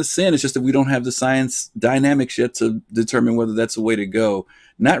 Interested in the Sin. It's just that we don't have the science dynamics yet to determine whether that's a way to go.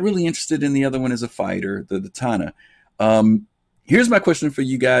 Not really interested in the other one as a fighter, the Tana. Here's my question for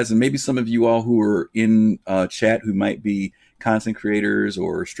you guys, and maybe some of you all who are in chat who might be content creators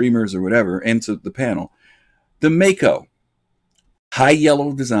or streamers or whatever, and to the panel. The Mako. High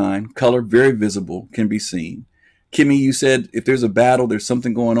yellow design, color very visible, can be seen. Kimmy, you said if there's a battle, there's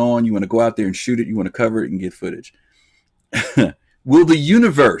something going on, you want to go out there and shoot it, you want to cover it and get footage. Will the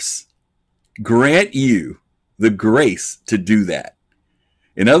universe grant you the grace to do that?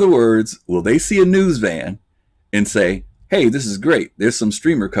 In other words, will they see a news van and say, hey, this is great, there's some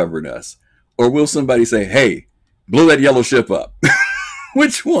streamer covering us? Or will somebody say, hey, blow that yellow ship up?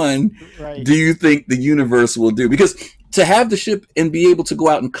 Which one do you think the universe will do? Because to have the ship and be able to go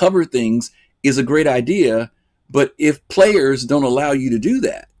out and cover things is a great idea, but if players don't allow you to do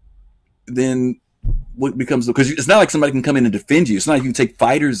that, then what becomes, because it's not like somebody can come in and defend you. It's not like you can take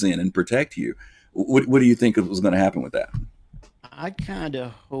fighters in and protect you. What do you think was going to happen with that? I kind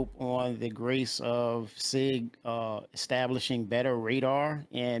of hope on the grace of SIG establishing better radar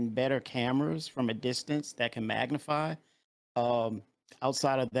and better cameras from a distance that can magnify.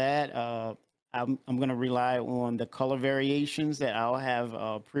 Outside of that, I'm going to rely on the color variations that I'll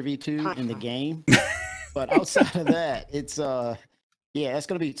have privy to in the game. But outside of that, it's it's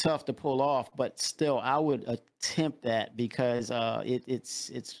going to be tough to pull off. But still, I would attempt that because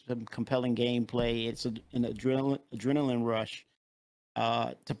it's some compelling gameplay. It's an adrenaline rush.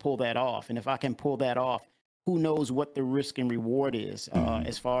 to pull that off. And if I can pull that off, who knows what the risk and reward is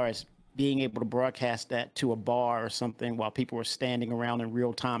as far as being able to broadcast that to a bar or something while people are standing around in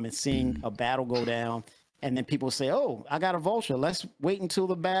real time and seeing a battle go down. And then people say, "Oh, I got a vulture. Let's wait until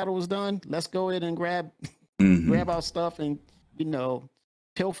the battle is done. Let's go in and grab our stuff and,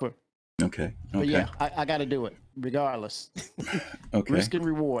 pilfer." Okay. But yeah, I got to do it regardless. Okay. Risk and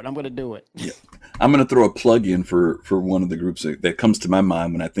reward. I'm going to do it. Yeah. I'm going to throw a plug in for one of the groups that comes to my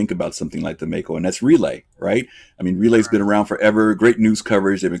mind when I think about something like the Mako, and that's Relay, right? I mean, Relay's been around forever. Great news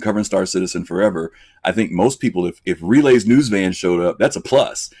coverage. They've been covering Star Citizen forever. I think most people, if Relay's news van showed up, that's a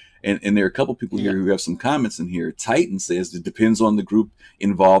plus. And there are a couple people here who have some comments in here. Titan says it depends on the group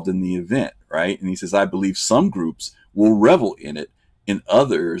involved in the event, right? And he says, I believe some groups will revel in it and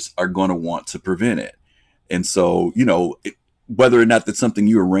others are going to want to prevent it. And so, whether or not that's something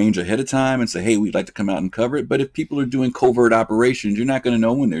you arrange ahead of time and say, hey, we'd like to come out and cover it. But if people are doing covert operations, you're not going to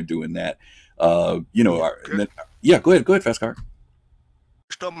know when they're doing that. Go ahead, Fast Car.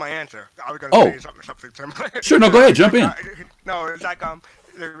 Stole my answer. I was going to say something similar. Sure, no, go ahead, jump in. No, it's like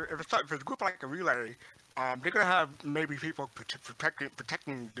if it's a group like a Relay, they're gonna have maybe people protecting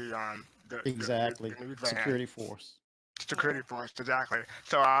the security force. Security force, exactly.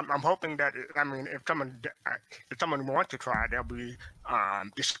 So I'm hoping that if someone wants to try, they'll be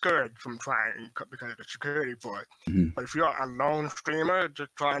discouraged from trying because of the security force. Mm-hmm. But if you're a lone streamer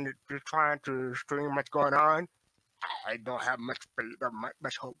just trying to stream what's going on, I don't have much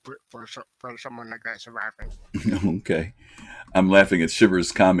hope for someone like that surviving. Okay. I'm laughing at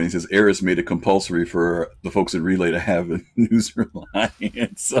Shiver's comment. He says, Eris made it compulsory for the folks at Relay to have a news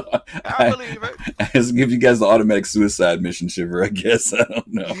reliance. So I believe it. I just give you guys the automatic suicide mission, Shiver, I guess. I don't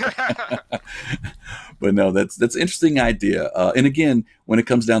know. But no, that's an interesting idea. And again, when it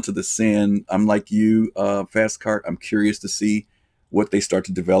comes down to the Sin, I'm like you, Fast Cart. I'm curious to see what they start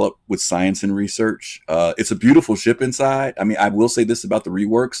to develop with science and research. It's a beautiful ship inside. I mean, I will say this about the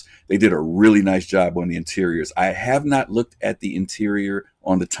reworks. They did a really nice job on the interiors. I have not looked at the interior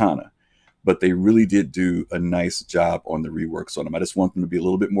on the Tana, but they really did do a nice job on the reworks on them. I just want them to be a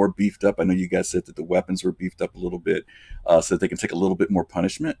little bit more beefed up. I know you guys said that the weapons were beefed up a little bit so that they can take a little bit more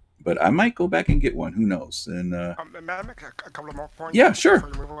punishment. But I might go back and get one. Who knows? And may I make a couple of more points? Yeah, sure.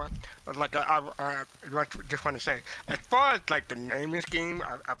 Like I just want to say, as far as like the naming scheme,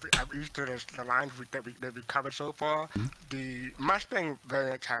 I've used to the lines that we covered so far. Mm-hmm. The Mustang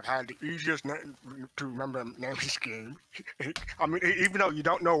variants have had the easiest to remember naming scheme. I mean, even though you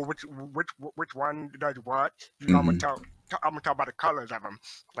don't know which one does what, you know, I'm gonna tell by the colors of them.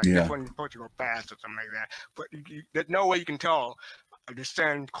 Like this one's supposed to go fast or something like that. But there's no way you can tell the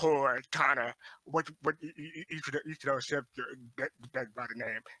Sin, Core, Tana, what each of those ships that by the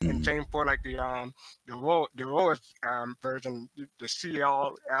name. Mm-hmm. And same for like the lowest version, the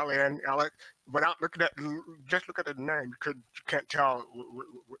CLLN, without looking at the name, you can't tell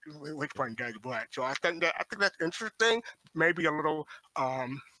which one does what. So I think that's interesting. Maybe a little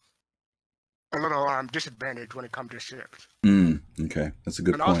disadvantage when it comes to ships. Okay, that's a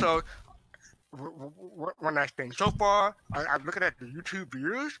good point. And also, one last thing. So far, I'm looking at the YouTube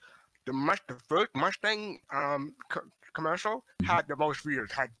views. The first Mustang commercial had the most views,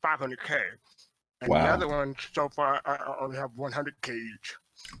 had 500K. And the other one so far only have 100K each.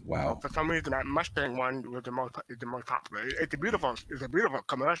 Wow. So for some reason, that Mustang one was the most popular. It's a beautiful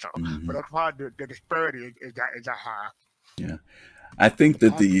commercial, but that's why the disparity is that high. Yeah. I think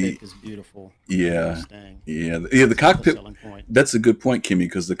that the is beautiful. Yeah. The cockpit. That's a good point, Kimmy,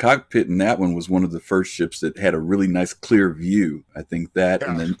 because the cockpit in that one was one of the first ships that had a really nice clear view. I think that,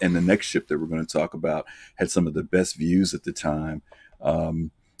 and the next ship that we're going to talk about had some of the best views at the time.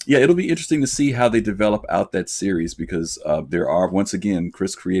 It'll be interesting to see how they develop out that series because there are, once again,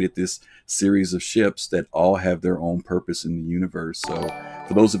 Chris created this series of ships that all have their own purpose in the universe. So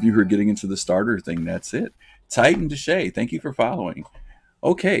for those of you who are getting into the starter thing, that's it. Titan Deshay, thank you for following.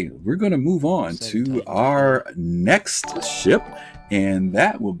 Okay, we're going to move on to our next ship, and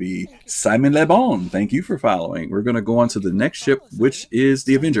that will be Simon Le Bon. Thank you for following. We're going to go on to the next ship, which is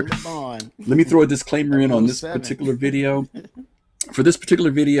the Avenger. Let me throw a disclaimer in on this particular video. For this particular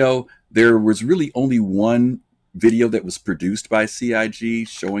video, there was really only one video that was produced by CIG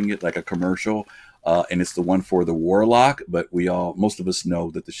showing it like a commercial. And it's the one for the Warlock, but most of us know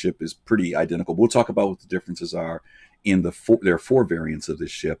that the ship is pretty identical. We'll talk about what the differences are in there are 4 variants of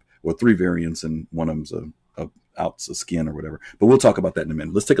this ship, or 3 variants, and one of them's a skin or whatever. But we'll talk about that in a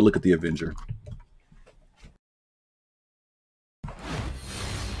minute. Let's take a look at the Avenger.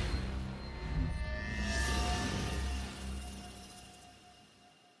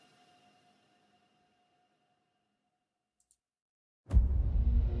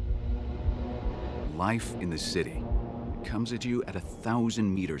 life in the city. It comes at you at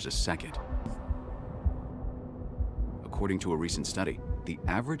 1,000 meters a second. According to a recent study, the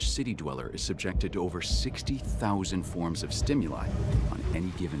average city dweller is subjected to over 60,000 forms of stimuli on any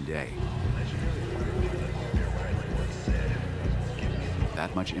given day.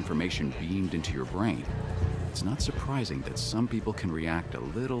 That much information beamed into your brain, it's not surprising that some people can react a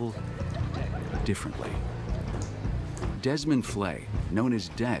little differently. Desmond Flay, known as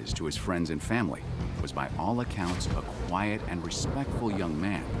Des to his friends and family, was by all accounts a quiet and respectful young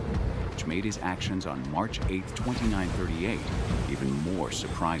man, which made his actions on March 8, 2938 even more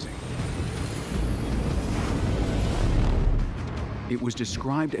surprising. It was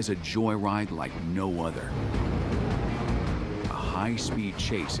described as a joyride like no other. A high-speed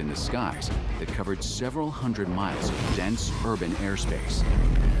chase in the skies that covered several hundred miles of dense urban airspace.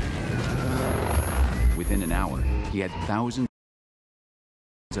 Within an hour, he had thousands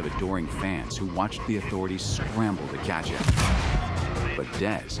of adoring fans who watched the authorities scramble to catch him. But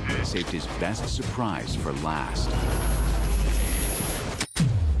Des saved his best surprise for last.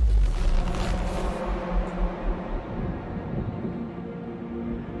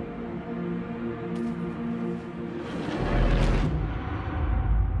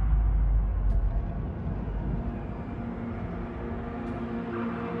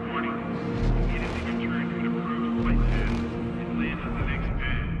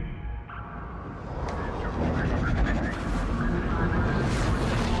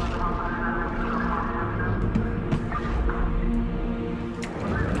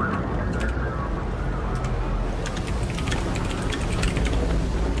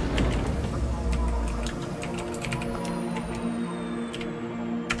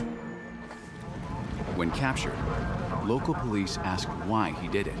 When captured, local police asked why he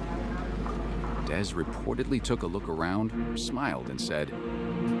did it. Des reportedly took a look around, smiled, and said,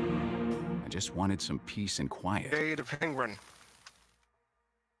 "I just wanted some peace and quiet." Hey, the Penguin.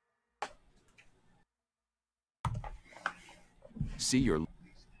 See your...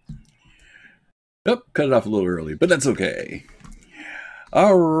 Yep, cut it off a little early, but that's okay.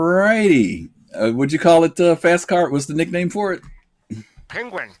 All righty. What'd you call it, Fast Car? What's the nickname for it?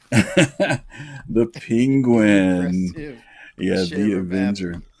 Penguin. The Penguin. Yeah, the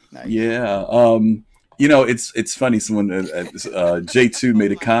Avenger. Nice. Yeah. You know, it's funny. Someone, J2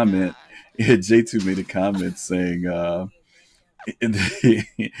 made a comment. Yeah, J2 made a comment saying,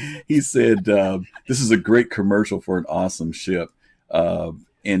 he said, this is a great commercial for an awesome ship.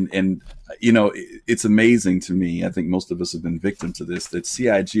 And you know, it's amazing to me. I think most of us have been victim to this, that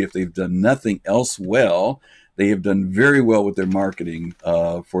CIG, if they've done nothing else well, they have done very well with their marketing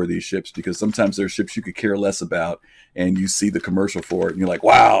for these ships, because sometimes there are ships you could care less about, and you see the commercial for it and you're like,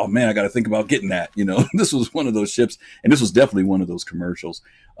 wow, man, I got to think about getting that. You know, this was one of those ships, and this was definitely one of those commercials.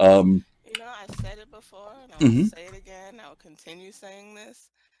 You know, I said it before, and I will say it again. I will continue saying this.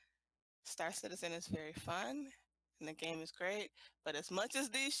 Star Citizen is very fun, and the game is great. But as much as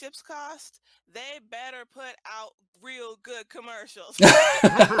these ships cost, they better put out real good commercials. You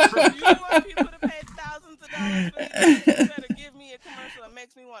want people to pay thousands of dollars for these ships, you better give me a commercial that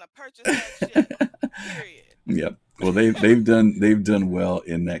makes me want to purchase that ship. Period. Yep. Well, they've done well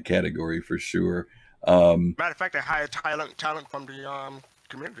in that category for sure. Matter of fact, they hired talent from the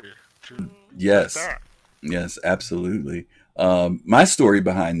community. Yes, absolutely. My story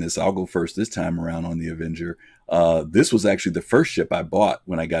behind this, I'll go first this time around on the Avenger. This was actually the first ship I bought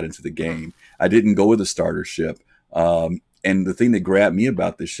when I got into the game. I didn't go with a starter ship. And the thing that grabbed me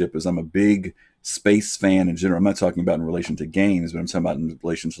about this ship is I'm a big space fan in general. I'm not talking about in relation to games, but I'm talking about in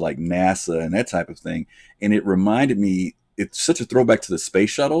relation to like NASA and that type of thing. And it reminded me, it's such a throwback to the space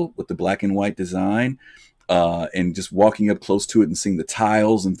shuttle with the black and white design. And just walking up close to it and seeing the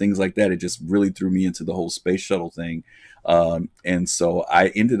tiles and things like that, it just really threw me into the whole space shuttle thing. And so I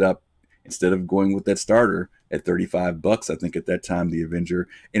ended up, instead of going with that starter at $35, I think at that time, the Avenger.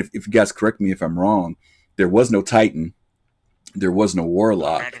 And if you guys correct me if I'm wrong, there was no Titan. There was no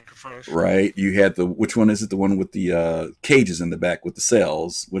Warlock, right? You had which one is it? The one with the cages in the back with the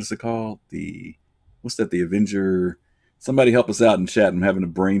cells. What is it called? What's that? The Avenger. Somebody help us out in chat. I'm having a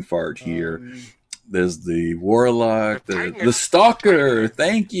brain fart here. There's the Warlock, the Stalker.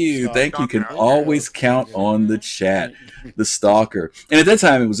 Thank you. Thank you. Can always count on the chat. The Stalker. And at that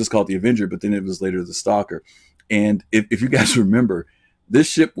time, it was just called the Avenger, but then it was later the Stalker. And if you guys remember, this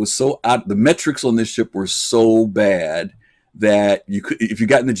ship was so out. The metrics on this ship were so bad that you could, if you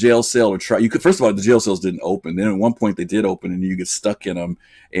got in the jail cell or try, you could, first of all, the jail cells didn't open. Then at one point they did open and you get stuck in them.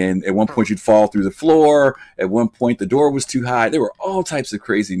 And at one point you'd fall through the floor. At one point the door was too high. There were all types of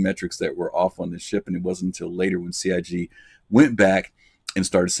crazy metrics that were off on the ship. And it wasn't until later when CIG went back and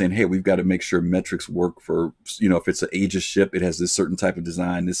started saying, hey, we've got to make sure metrics work for, if it's an Aegis ship, it has this certain type of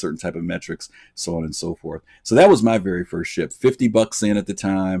design, this certain type of metrics, so on and so forth. So that was my very first ship, $50 in at the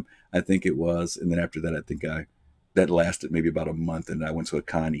time, I think it was. And then after that, I think that lasted maybe about a month, and I went to a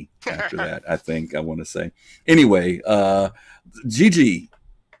Connie after that, I want to say. Anyway, Gigi,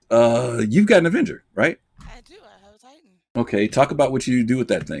 you've got an Avenger, right? I do. I have a Titan. Okay, talk about what you do with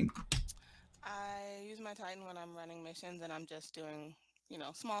that thing. I use my Titan when I'm running missions and I'm just doing,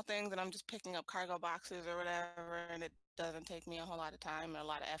 small things, and I'm just picking up cargo boxes or whatever, and it doesn't take me a whole lot of time or a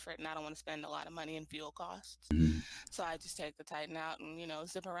lot of effort, and I don't want to spend a lot of money in fuel costs. Mm-hmm. So I just take the Titan out and,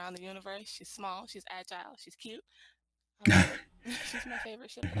 zip around the universe. She's small, she's agile, she's cute. She's my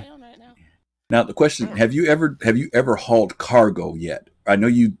favorite ship that I own right now. Now the question: Have you ever hauled cargo yet? I know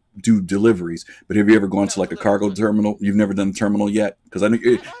you do deliveries, but have you ever gone to like a cargo terminal? You've never done the terminal yet, because I know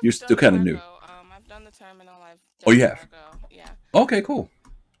you're still kind of new. I've done the terminal. You have? Cargo. Yeah. Okay, cool.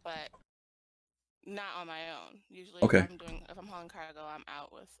 But not on my own. Usually, okay. If I'm hauling cargo, I'm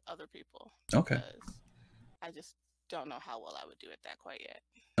out with other people. Okay. Because I just don't know how well I would do it that quite yet.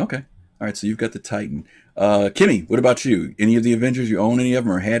 Okay. All right, so you've got the Titan. Kimmy, what about you? Any of the Avengers? You own any of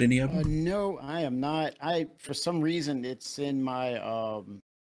them or had any of them? No, I am not. For some reason, it's in my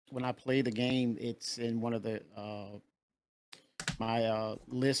when I play the game, it's in one of the my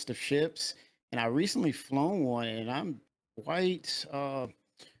list of ships, and I recently flown one, and I'm quite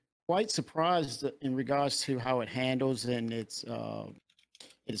surprised in regards to how it handles, and it's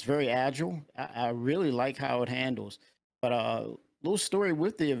very agile. I really like how it handles, but little story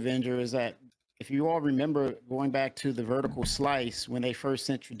with the Avenger is that if you all remember going back to the vertical slice when they first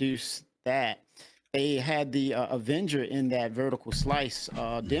introduced that, they had the Avenger in that vertical slice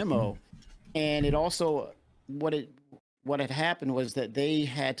demo, and it also what had happened was that they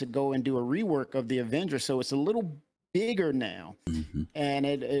had to go and do a rework of the Avenger, so it's a little bigger now, and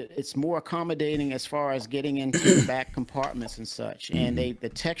it's more accommodating as far as getting into the back compartments and such, and the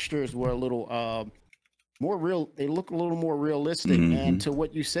textures were a little more real. They look a little more realistic. And to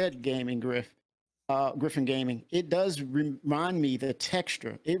what you said, Griffin Gaming, it does remind me, the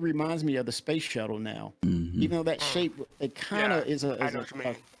texture. It reminds me of the space shuttle now. Even though that shape, it kind of is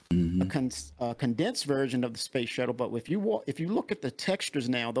a condensed version of the space shuttle. But if you look at the textures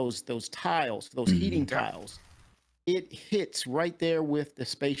now, those tiles, those heating tiles, it hits right there with the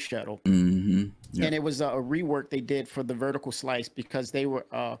space shuttle. And it was a rework they did for the vertical slice because they were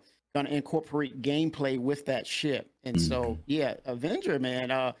going to incorporate gameplay with that ship. And so, yeah, Avenger,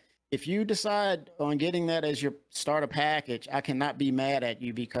 man, if you decide on getting that as your starter package, I cannot be mad at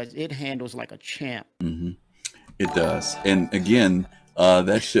you because it handles like a champ. It does. And again,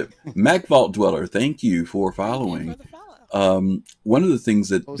 that ship, Mac Vault Dweller, thank you for following. One of the things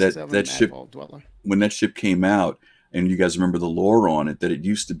that ship, when that ship came out, and you guys remember the lore on it, that it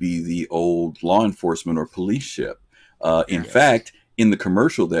used to be the old law enforcement or police ship. In fact, in the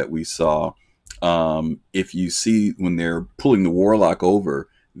commercial that we saw, if you see when they're pulling the Warlock over,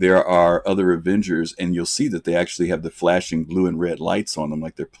 there are other Avengers, and you'll see that they actually have the flashing blue and red lights on them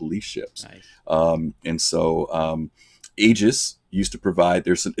like they're police ships. And so Aegis used to provide,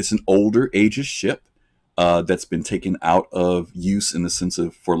 it's an older Aegis ship that's been taken out of use in the sense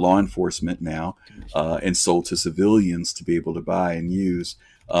of for law enforcement now, and sold to civilians to be able to buy and use.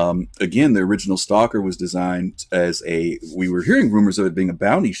 Again, the original Stalker was designed as we were hearing rumors of it being a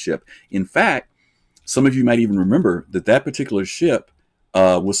bounty ship. In fact, some of you might even remember that particular ship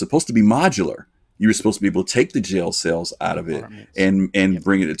was supposed to be modular. You were supposed to be able to take the jail cells out of it and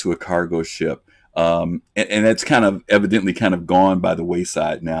bring it to a cargo ship. And that's kind of evidently kind of gone by the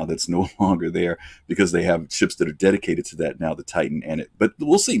wayside now. That's no longer there because they have ships that are dedicated to that now, the Titan and it. But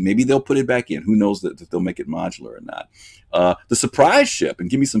we'll see. Maybe they'll put it back in. Who knows that they'll make it modular or not. The surprise ship, and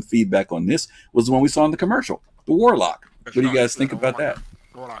give me some feedback on this, was the one we saw in the commercial, the Warlock. What do you guys think about that?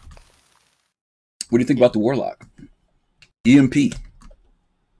 Warlock. What do you think about the Warlock? EMP.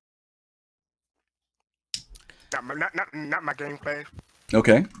 Not my gameplay.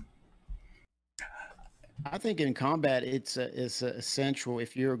 Okay. I think in combat, it's essential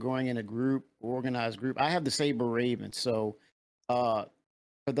if you're going in a group, organized group. I have the Saber Raven, so for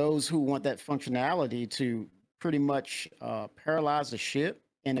those who want that functionality to pretty much paralyze a ship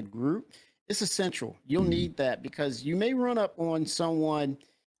in a group, it's essential. You'll need that because you may run up on someone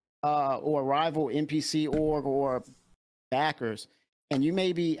or a rival NPC org or backers, and you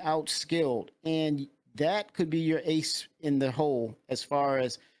may be outskilled, and that could be your ace in the hole as far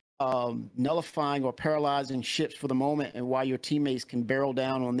as nullifying or paralyzing ships for the moment, and while your teammates can barrel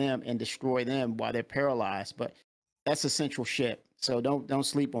down on them and destroy them while they're paralyzed. But that's essential ship, so don't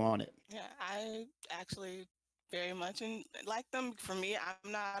sleep on it. Yeah, I actually very much and like them. For me,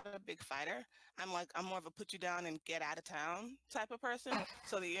 I'm not a big fighter. I'm more of a put you down and get out of town type of person.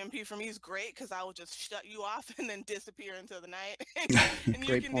 So the EMP for me is great because I will just shut you off and then disappear into the night, and you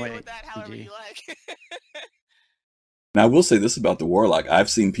Great can deal with point, that however GG. you like. Now, I will say this about the Warlock. I've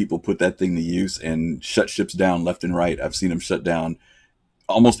seen people put that thing to use and shut ships down left and right. I've seen them shut down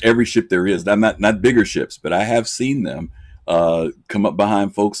almost every ship there is. Not bigger ships, but I have seen them come up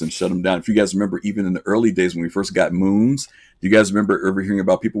behind folks and shut them down. If you guys remember, even in the early days when we first got moons, do you guys remember ever hearing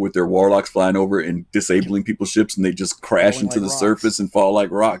about people with their Warlocks flying over and disabling people's ships and they just crash Falling into like the rocks. surface and fall like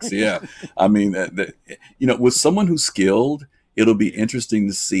rocks? Yeah. I mean, with someone who's skilled, it'll be interesting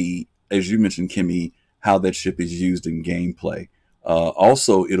to see, as you mentioned, Kimmy, how that ship is used in gameplay.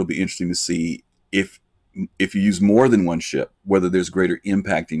 Also, it'll be interesting to see if you use more than one ship, whether there's greater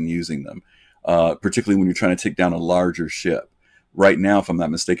impact in using them, particularly when you're trying to take down a larger ship. Right now, if I'm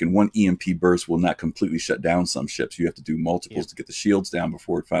not mistaken, one EMP burst will not completely shut down some ships. You have to do multiples to get the shields down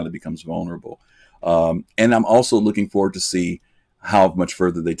before it finally becomes vulnerable. And I'm also looking forward to see how much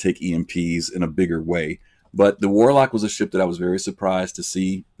further they take EMPs in a bigger way. But the Warlock was a ship that I was very surprised to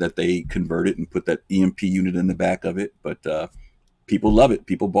see that they converted and put that EMP unit in the back of it. But people love it.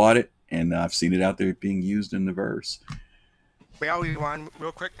 People bought it. And I've seen it out there being used in the verse. May I read one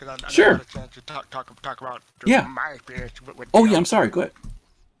real quick? Because I Sure. got a chance to talk about Yeah. my experience with Oh, yeah, I'm sorry. Go ahead.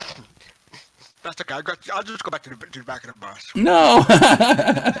 That's okay. I'll just go back to the back of the bus. No.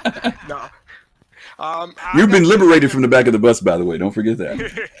 No. You've been liberated from the back of the bus, by the way. Don't forget that.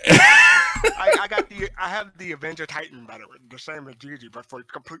 I have the Avenger Titan, by the way, the same as Gigi, but for a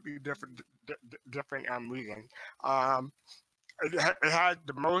completely different reason. It had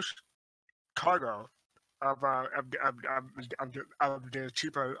the most cargo of the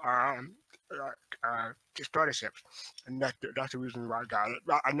cheaper starter ships, and that's the reason why I got it.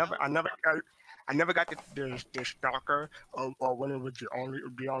 I never got the Stalker or when it was the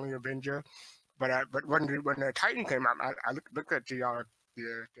only Avenger, but when the Titan came out, I looked at the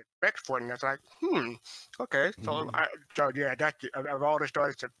specs for it, and I was like, okay, so yeah, that's of all the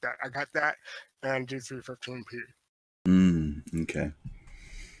starter ships that I got that and G315P. Okay.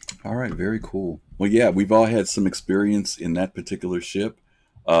 All right, very cool. Well, yeah, we've all had some experience in that particular ship.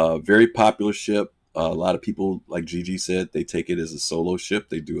 Very popular ship. A lot of people, like Gigi said, they take it as a solo ship.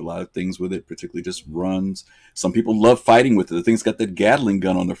 They do a lot of things with it, particularly just runs. Some people love fighting with it. The thing's got that Gatling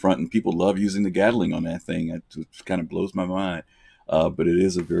gun on the front, and people love using the Gatling on that thing. It kind of blows my mind. But it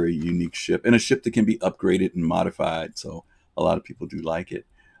is a very unique ship, and a ship that can be upgraded and modified. So a lot of people do like it.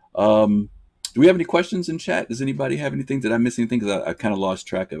 Do we have any questions in chat? Does anybody have anything? Did I miss anything? Because I kind of lost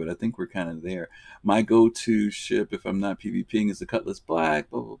track of it. I think we're kind of there. My go-to ship, if I'm not PvPing, is the Cutlass Black.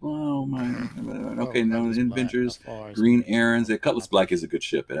 Blah, blah, blah. Oh, my. Okay, no, Avengers, Green Errands. The Cutlass Black is a good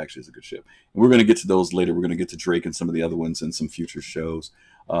ship. It actually is a good ship. And we're going to get to those later. We're going to get to Drake and some of the other ones in some future shows.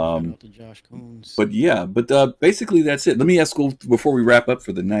 Shout out to Josh Coons. But yeah, basically that's it. Let me ask, before we wrap up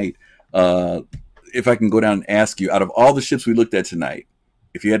for the night, if I can go down and ask you, out of all the ships we looked at tonight,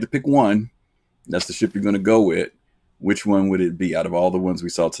 if you had to pick one, that's the ship you're going to go with, which one would it be out of all the ones we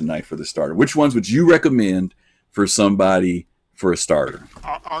saw tonight for the starter? Which ones would you recommend for somebody for a starter?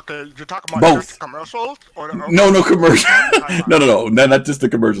 Okay, you're talking about both commercials? No commercials. No, not just the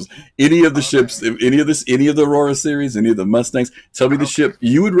commercials. Any of the ships, any of the Aurora series, any of the Mustangs. Tell me the ship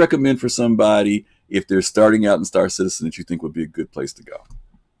you would recommend for somebody if they're starting out in Star Citizen that you think would be a good place to go.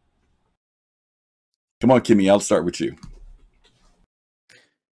 Come on, Kimmy, I'll start with you.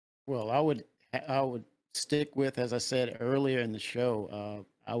 Well, I would stick with, as I said earlier in the show,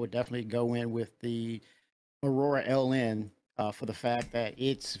 I would definitely go in with the Aurora LN for the fact that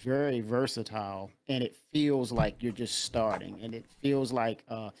it's very versatile and it feels like you're just starting, and it feels like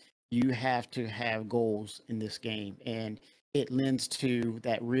you have to have goals in this game, and it lends to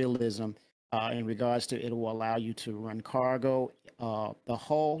that realism in regards to it will allow you to run cargo. The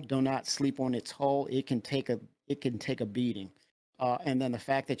hull, do not sleep on its hull. It can take a beating. And then the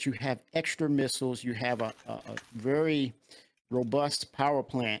fact that you have extra missiles, you have a very robust power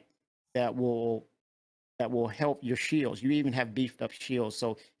plant that will help your shields. You even have beefed up shields.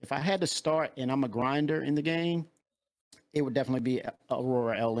 So if I had to start and I'm a grinder in the game, it would definitely be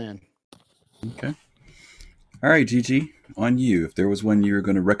Aurora LN. Okay. All right, Gigi, on you. If there was one you were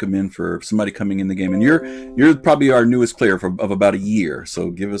going to recommend for somebody coming in the game, and you're probably our newest player of about a year, so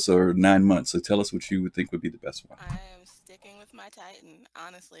give us 9 months. So tell us what you would think would be the best one. I am sticking with my Titan.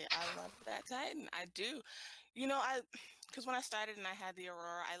 Honestly, I love that Titan. I do. Because when I started and I had the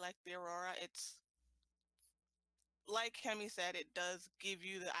Aurora, I liked the Aurora. It's like Kemi said, it does give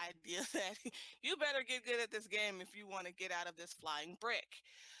you the idea that you better get good at this game if you want to get out of this flying brick.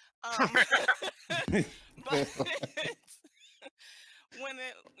 But when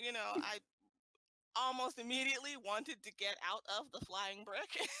it, I almost immediately wanted to get out of the flying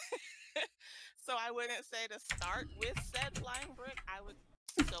brick. So I wouldn't say to start with said flying brick. I would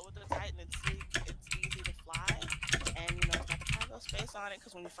go with the Titan. It's sleek, it's easy to fly, and it's got the cargo space on it.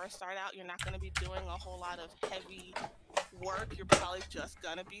 Because when you first start out, you're not going to be doing a whole lot of heavy work. You're probably just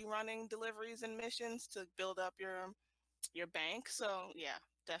going to be running deliveries and missions to build up your bank. So yeah,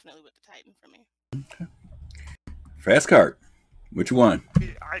 definitely with the Titan for me. Fast cart, which one?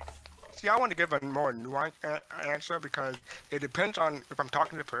 I want to give a more nuanced answer because it depends on if I'm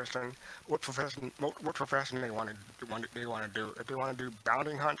talking to the person, what profession they want to do. If they want to do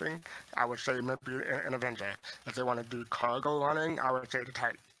bounty hunting, I would say maybe an Avenger. If they want to do cargo running, I would say the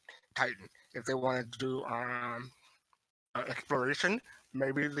Titan. If they want to do exploration,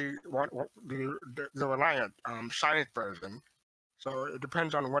 maybe the Reliant science version. So it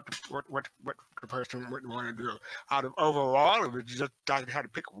depends on what the person would want to do. Out of overall, if it's just I had to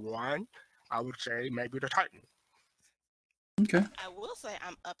pick one, I would say maybe the Titan. Okay. I will say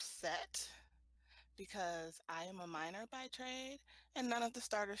I'm upset because I am a miner by trade, and none of the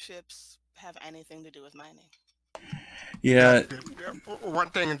starter ships have anything to do with mining. Yeah.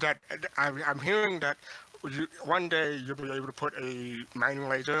 One thing is that I'm hearing that one day you'll be able to put a mining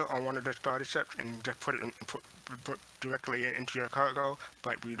laser on one of the starter ships and just put it put directly into your cargo,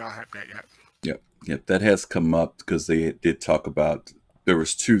 but we don't have that yet. Yep. That has come up because they did talk about, there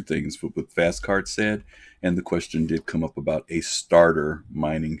was two things what Fast Cart said, and the question did come up about a starter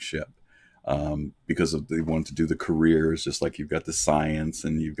mining ship because they wanted to do the careers, just like you've got the science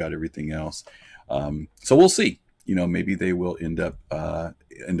and you've got everything else. So we'll see. Maybe they will end up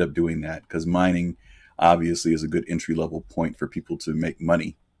doing that because mining obviously is a good entry level point for people to make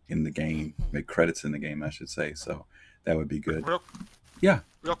money in the game, make credits in the game, I should say. So that would be good.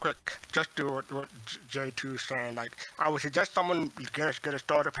 Real quick, just do what J2 is saying. Like, I would suggest someone get a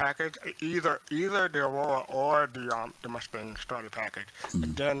starter package, either the Aurora or the Mustang starter package,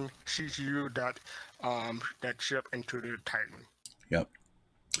 and then CCU that ship into the Titan. Yep,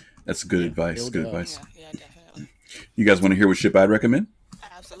 that's good advice. Good advice. Yeah, definitely. You guys want to hear what ship I'd recommend?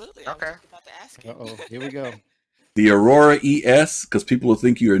 Absolutely. Okay. I was about to ask you. Uh-oh, here we go. The Aurora ES, because people will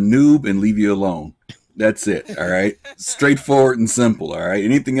think you're a noob and leave you alone. That's it. All right. Straightforward and simple. All right.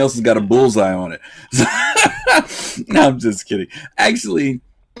 Anything else has got a bullseye on it. No, I'm just kidding. Actually,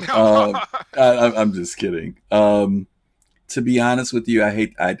 I'm just kidding. To be honest with you,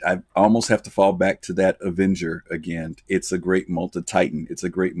 I almost have to fall back to that Avenger again. It's a great Titan. It's a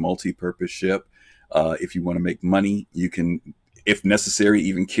great multi-purpose ship. If you want to make money, you can, if necessary,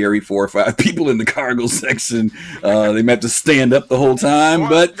 even carry 4 or 5 people in the cargo section. They might have to stand up the whole time,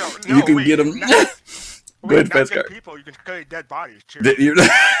 but you can get them. Go ahead, Fast Cart. People, you can carry dead bodies too.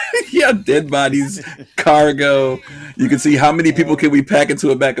 Yeah, dead bodies, cargo. You can see how many people can we pack into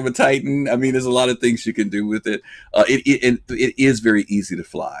the back of a Titan. I mean, there's a lot of things you can do with it. It is very easy to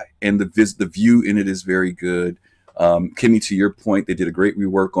fly, and the view in it is very good. Kimmy, to your point, they did a great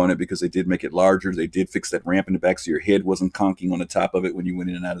rework on it because they did make it larger. They did fix that ramp in the back so your head wasn't conking on the top of it when you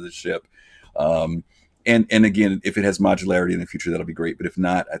went in and out of the ship. And again, if it has modularity in the future, that'll be great. But if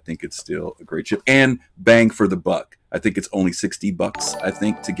not, I think it's still a great ship. And bang for the buck. I think it's only $60, I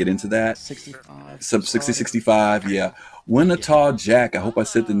think, to get into that. 65. 65, yeah. Winnetaw Jack. I hope I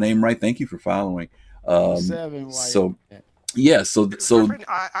said the name right. Thank you for following. So yeah,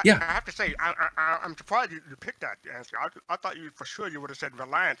 I have to say, I'm surprised you picked that answer. I thought you for sure you would have said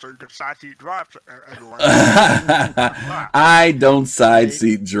Reliant, so you could side seat drive everyone. I don't side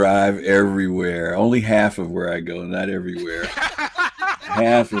seat drive everywhere. Only half of where I go, not everywhere.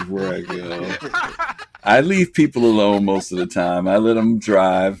 Half of where I go. I leave people alone most of the time. I let them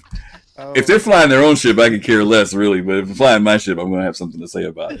drive. If they're flying their own ship, I could care less, really. But if they're flying my ship, I'm going to have something to say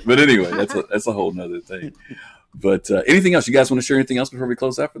about it. But anyway, that's a whole nother thing. But anything else? You guys want to share anything else before we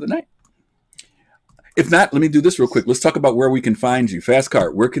close out for the night? If not, let me do this real quick. Let's talk about where we can find you. Fast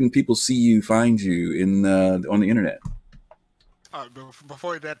Cart, where can people see you, find you on the internet?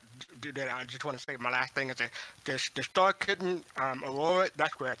 Before that, I just want to say my last thing is that the Star Kitten Aurora,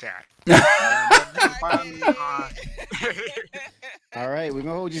 that's where it's at. All right, we're going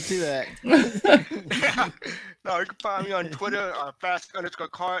to hold you to that. No, you can find me on Twitter,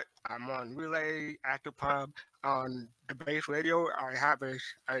 fast_cart. I'm on Relay, ActivePub, on the Base Radio. I have a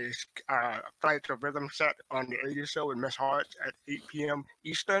Flights of Rhythm set on the 80s show with Miss Hart at 8 p.m.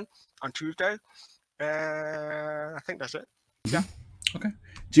 Eastern on Tuesday. And I think that's it. Yeah. Okay.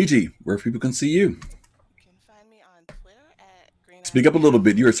 Gigi, where people can see you? You can find me on Twitter at Green. Speak up a little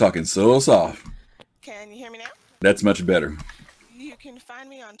bit. You were talking so soft. Can you hear me now? That's much better. You can find find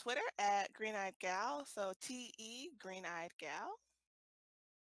me on Twitter at Green Eyed Gal. So TE Green Eyed Gal.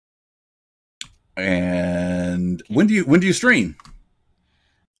 And when do you stream?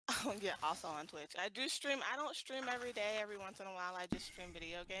 Oh yeah, also on Twitch. I do stream. I don't stream every day. Every once in a while, I just stream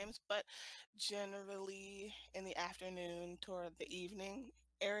video games. But generally, in the afternoon toward the evening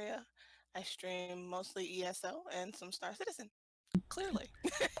area, I stream mostly ESO and some Star Citizen. Clearly.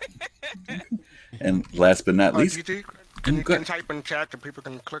 And last but not least, GT, can you type in chat so people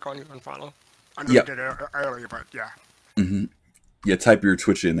can click on you and follow? I know Yep. you did it earlier, but yeah. Mm-hmm. Yeah, type your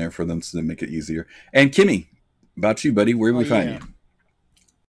Twitch in there for them to make it easier. And Kimmy, about you, buddy, where do we find you?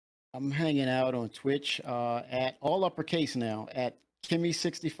 I'm hanging out on Twitch at all uppercase now at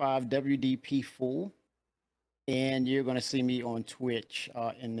Kimmy65 WDP Full. And you're going to see me on Twitch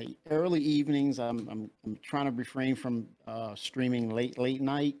in the early evenings. I'm trying to refrain from streaming late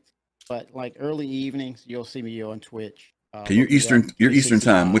night, but like early evenings, you'll see me on Twitch. Okay, your Eastern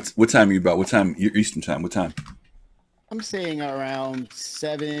time. What time are you about? What time? Your Eastern time. What time? I'm saying around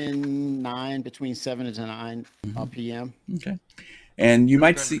 9 between 7 and 9 p.m. Okay, and you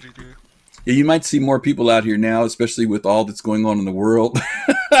might see more people out here now, especially with all that's going on in the world,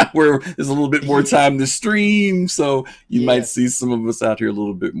 where there's a little bit more time to stream. So you might see some of us out here a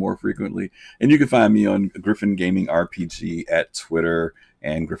little bit more frequently. And you can find me on Griffin Gaming RPG at Twitter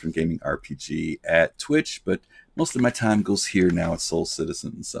and Griffin Gaming RPG at Twitch. But most of my time goes here now at Soul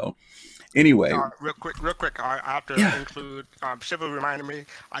Citizen. So anyway, real quick. I have to include. Shiva reminded me.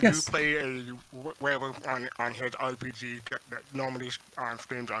 I do play a werewolf on his RPG that normally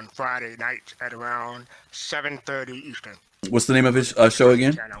streams on Friday nights at around 7:30 Eastern. What's the name of his show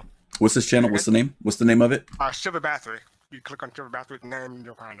again? What's his channel? What's the name? What's the name of it? Shiva Bathory. You click on Shiva Bathory's name and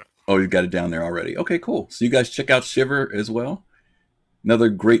you'll find it. Oh, you got it down there already. Okay, cool. So you guys check out Shiver as well. Another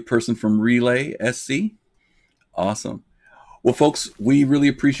great person from Relay SC. Awesome. Well, folks, we really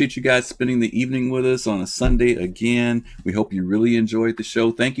appreciate you guys spending the evening with us on a Sunday again. We hope you really enjoyed the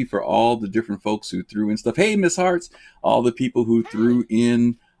show. Thank you for all the different folks who threw in stuff. Hey, Miss Hearts, all the people who threw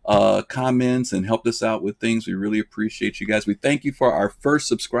in comments and helped us out with things. We really appreciate you guys. We thank you for our first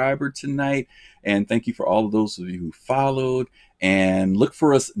subscriber tonight. And thank you for all of those of you who followed. And look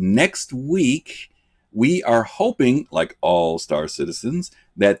for us next week. We are hoping, like all Star Citizens,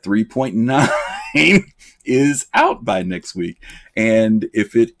 that 3.9 is out by next week. And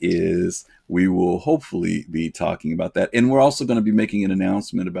if it is, we will hopefully be talking about that. And we're also going to be making an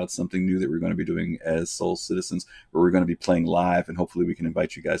announcement about something new that we're going to be doing as Soul Citizens, where we're going to be playing live, and hopefully we can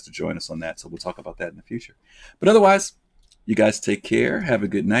invite you guys to join us on that. So we'll talk about that in the future. But otherwise, you guys take care. Have a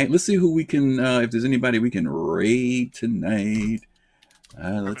good night. Let's see who we can, if there's anybody we can raid tonight.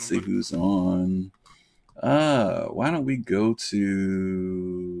 Let's see who's on. Why don't we go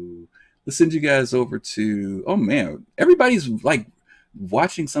to, let's send you guys over to, oh man, everybody's like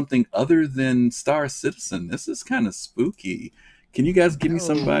watching something other than Star Citizen. This is kind of spooky. Can you guys give me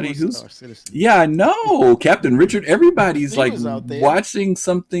somebody who's, yeah, I know, Captain Richard, everybody's like watching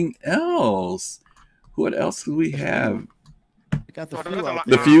something else. What else do we have? We got the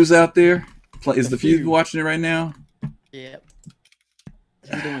the Fuse out there. Is the Fuse watching it right now? Yep.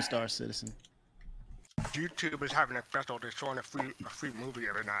 He's doing Star Citizen. YouTube is having a festival. They're showing a free movie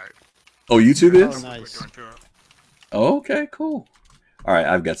every night. Oh, YouTube is? Oh, nice. Oh, okay, cool. All right,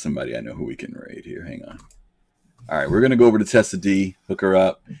 I've got somebody I know who we can raid here. Hang on. All right, we're going to go over to Tessa D, hook her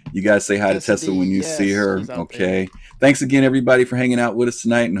up. You guys say hi to Tessa when you see her. Okay. Thanks again, everybody, for hanging out with us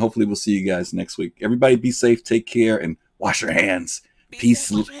tonight, and hopefully we'll see you guys next week. Everybody be safe, take care, and wash your hands. Peace.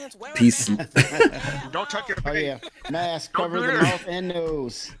 Don't touch your face. Oh, yeah. Mask, cover the mouth and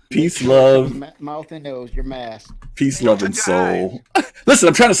nose. Peace, love. Mouth and nose, your mask. Peace, love, and soul. Listen,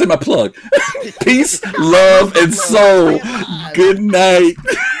 I'm trying to say my plug. Peace, love, and soul. Good night.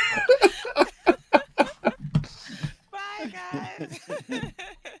 Bye, guys.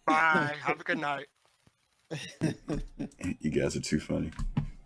 Bye. Have a good night. You guys are too funny.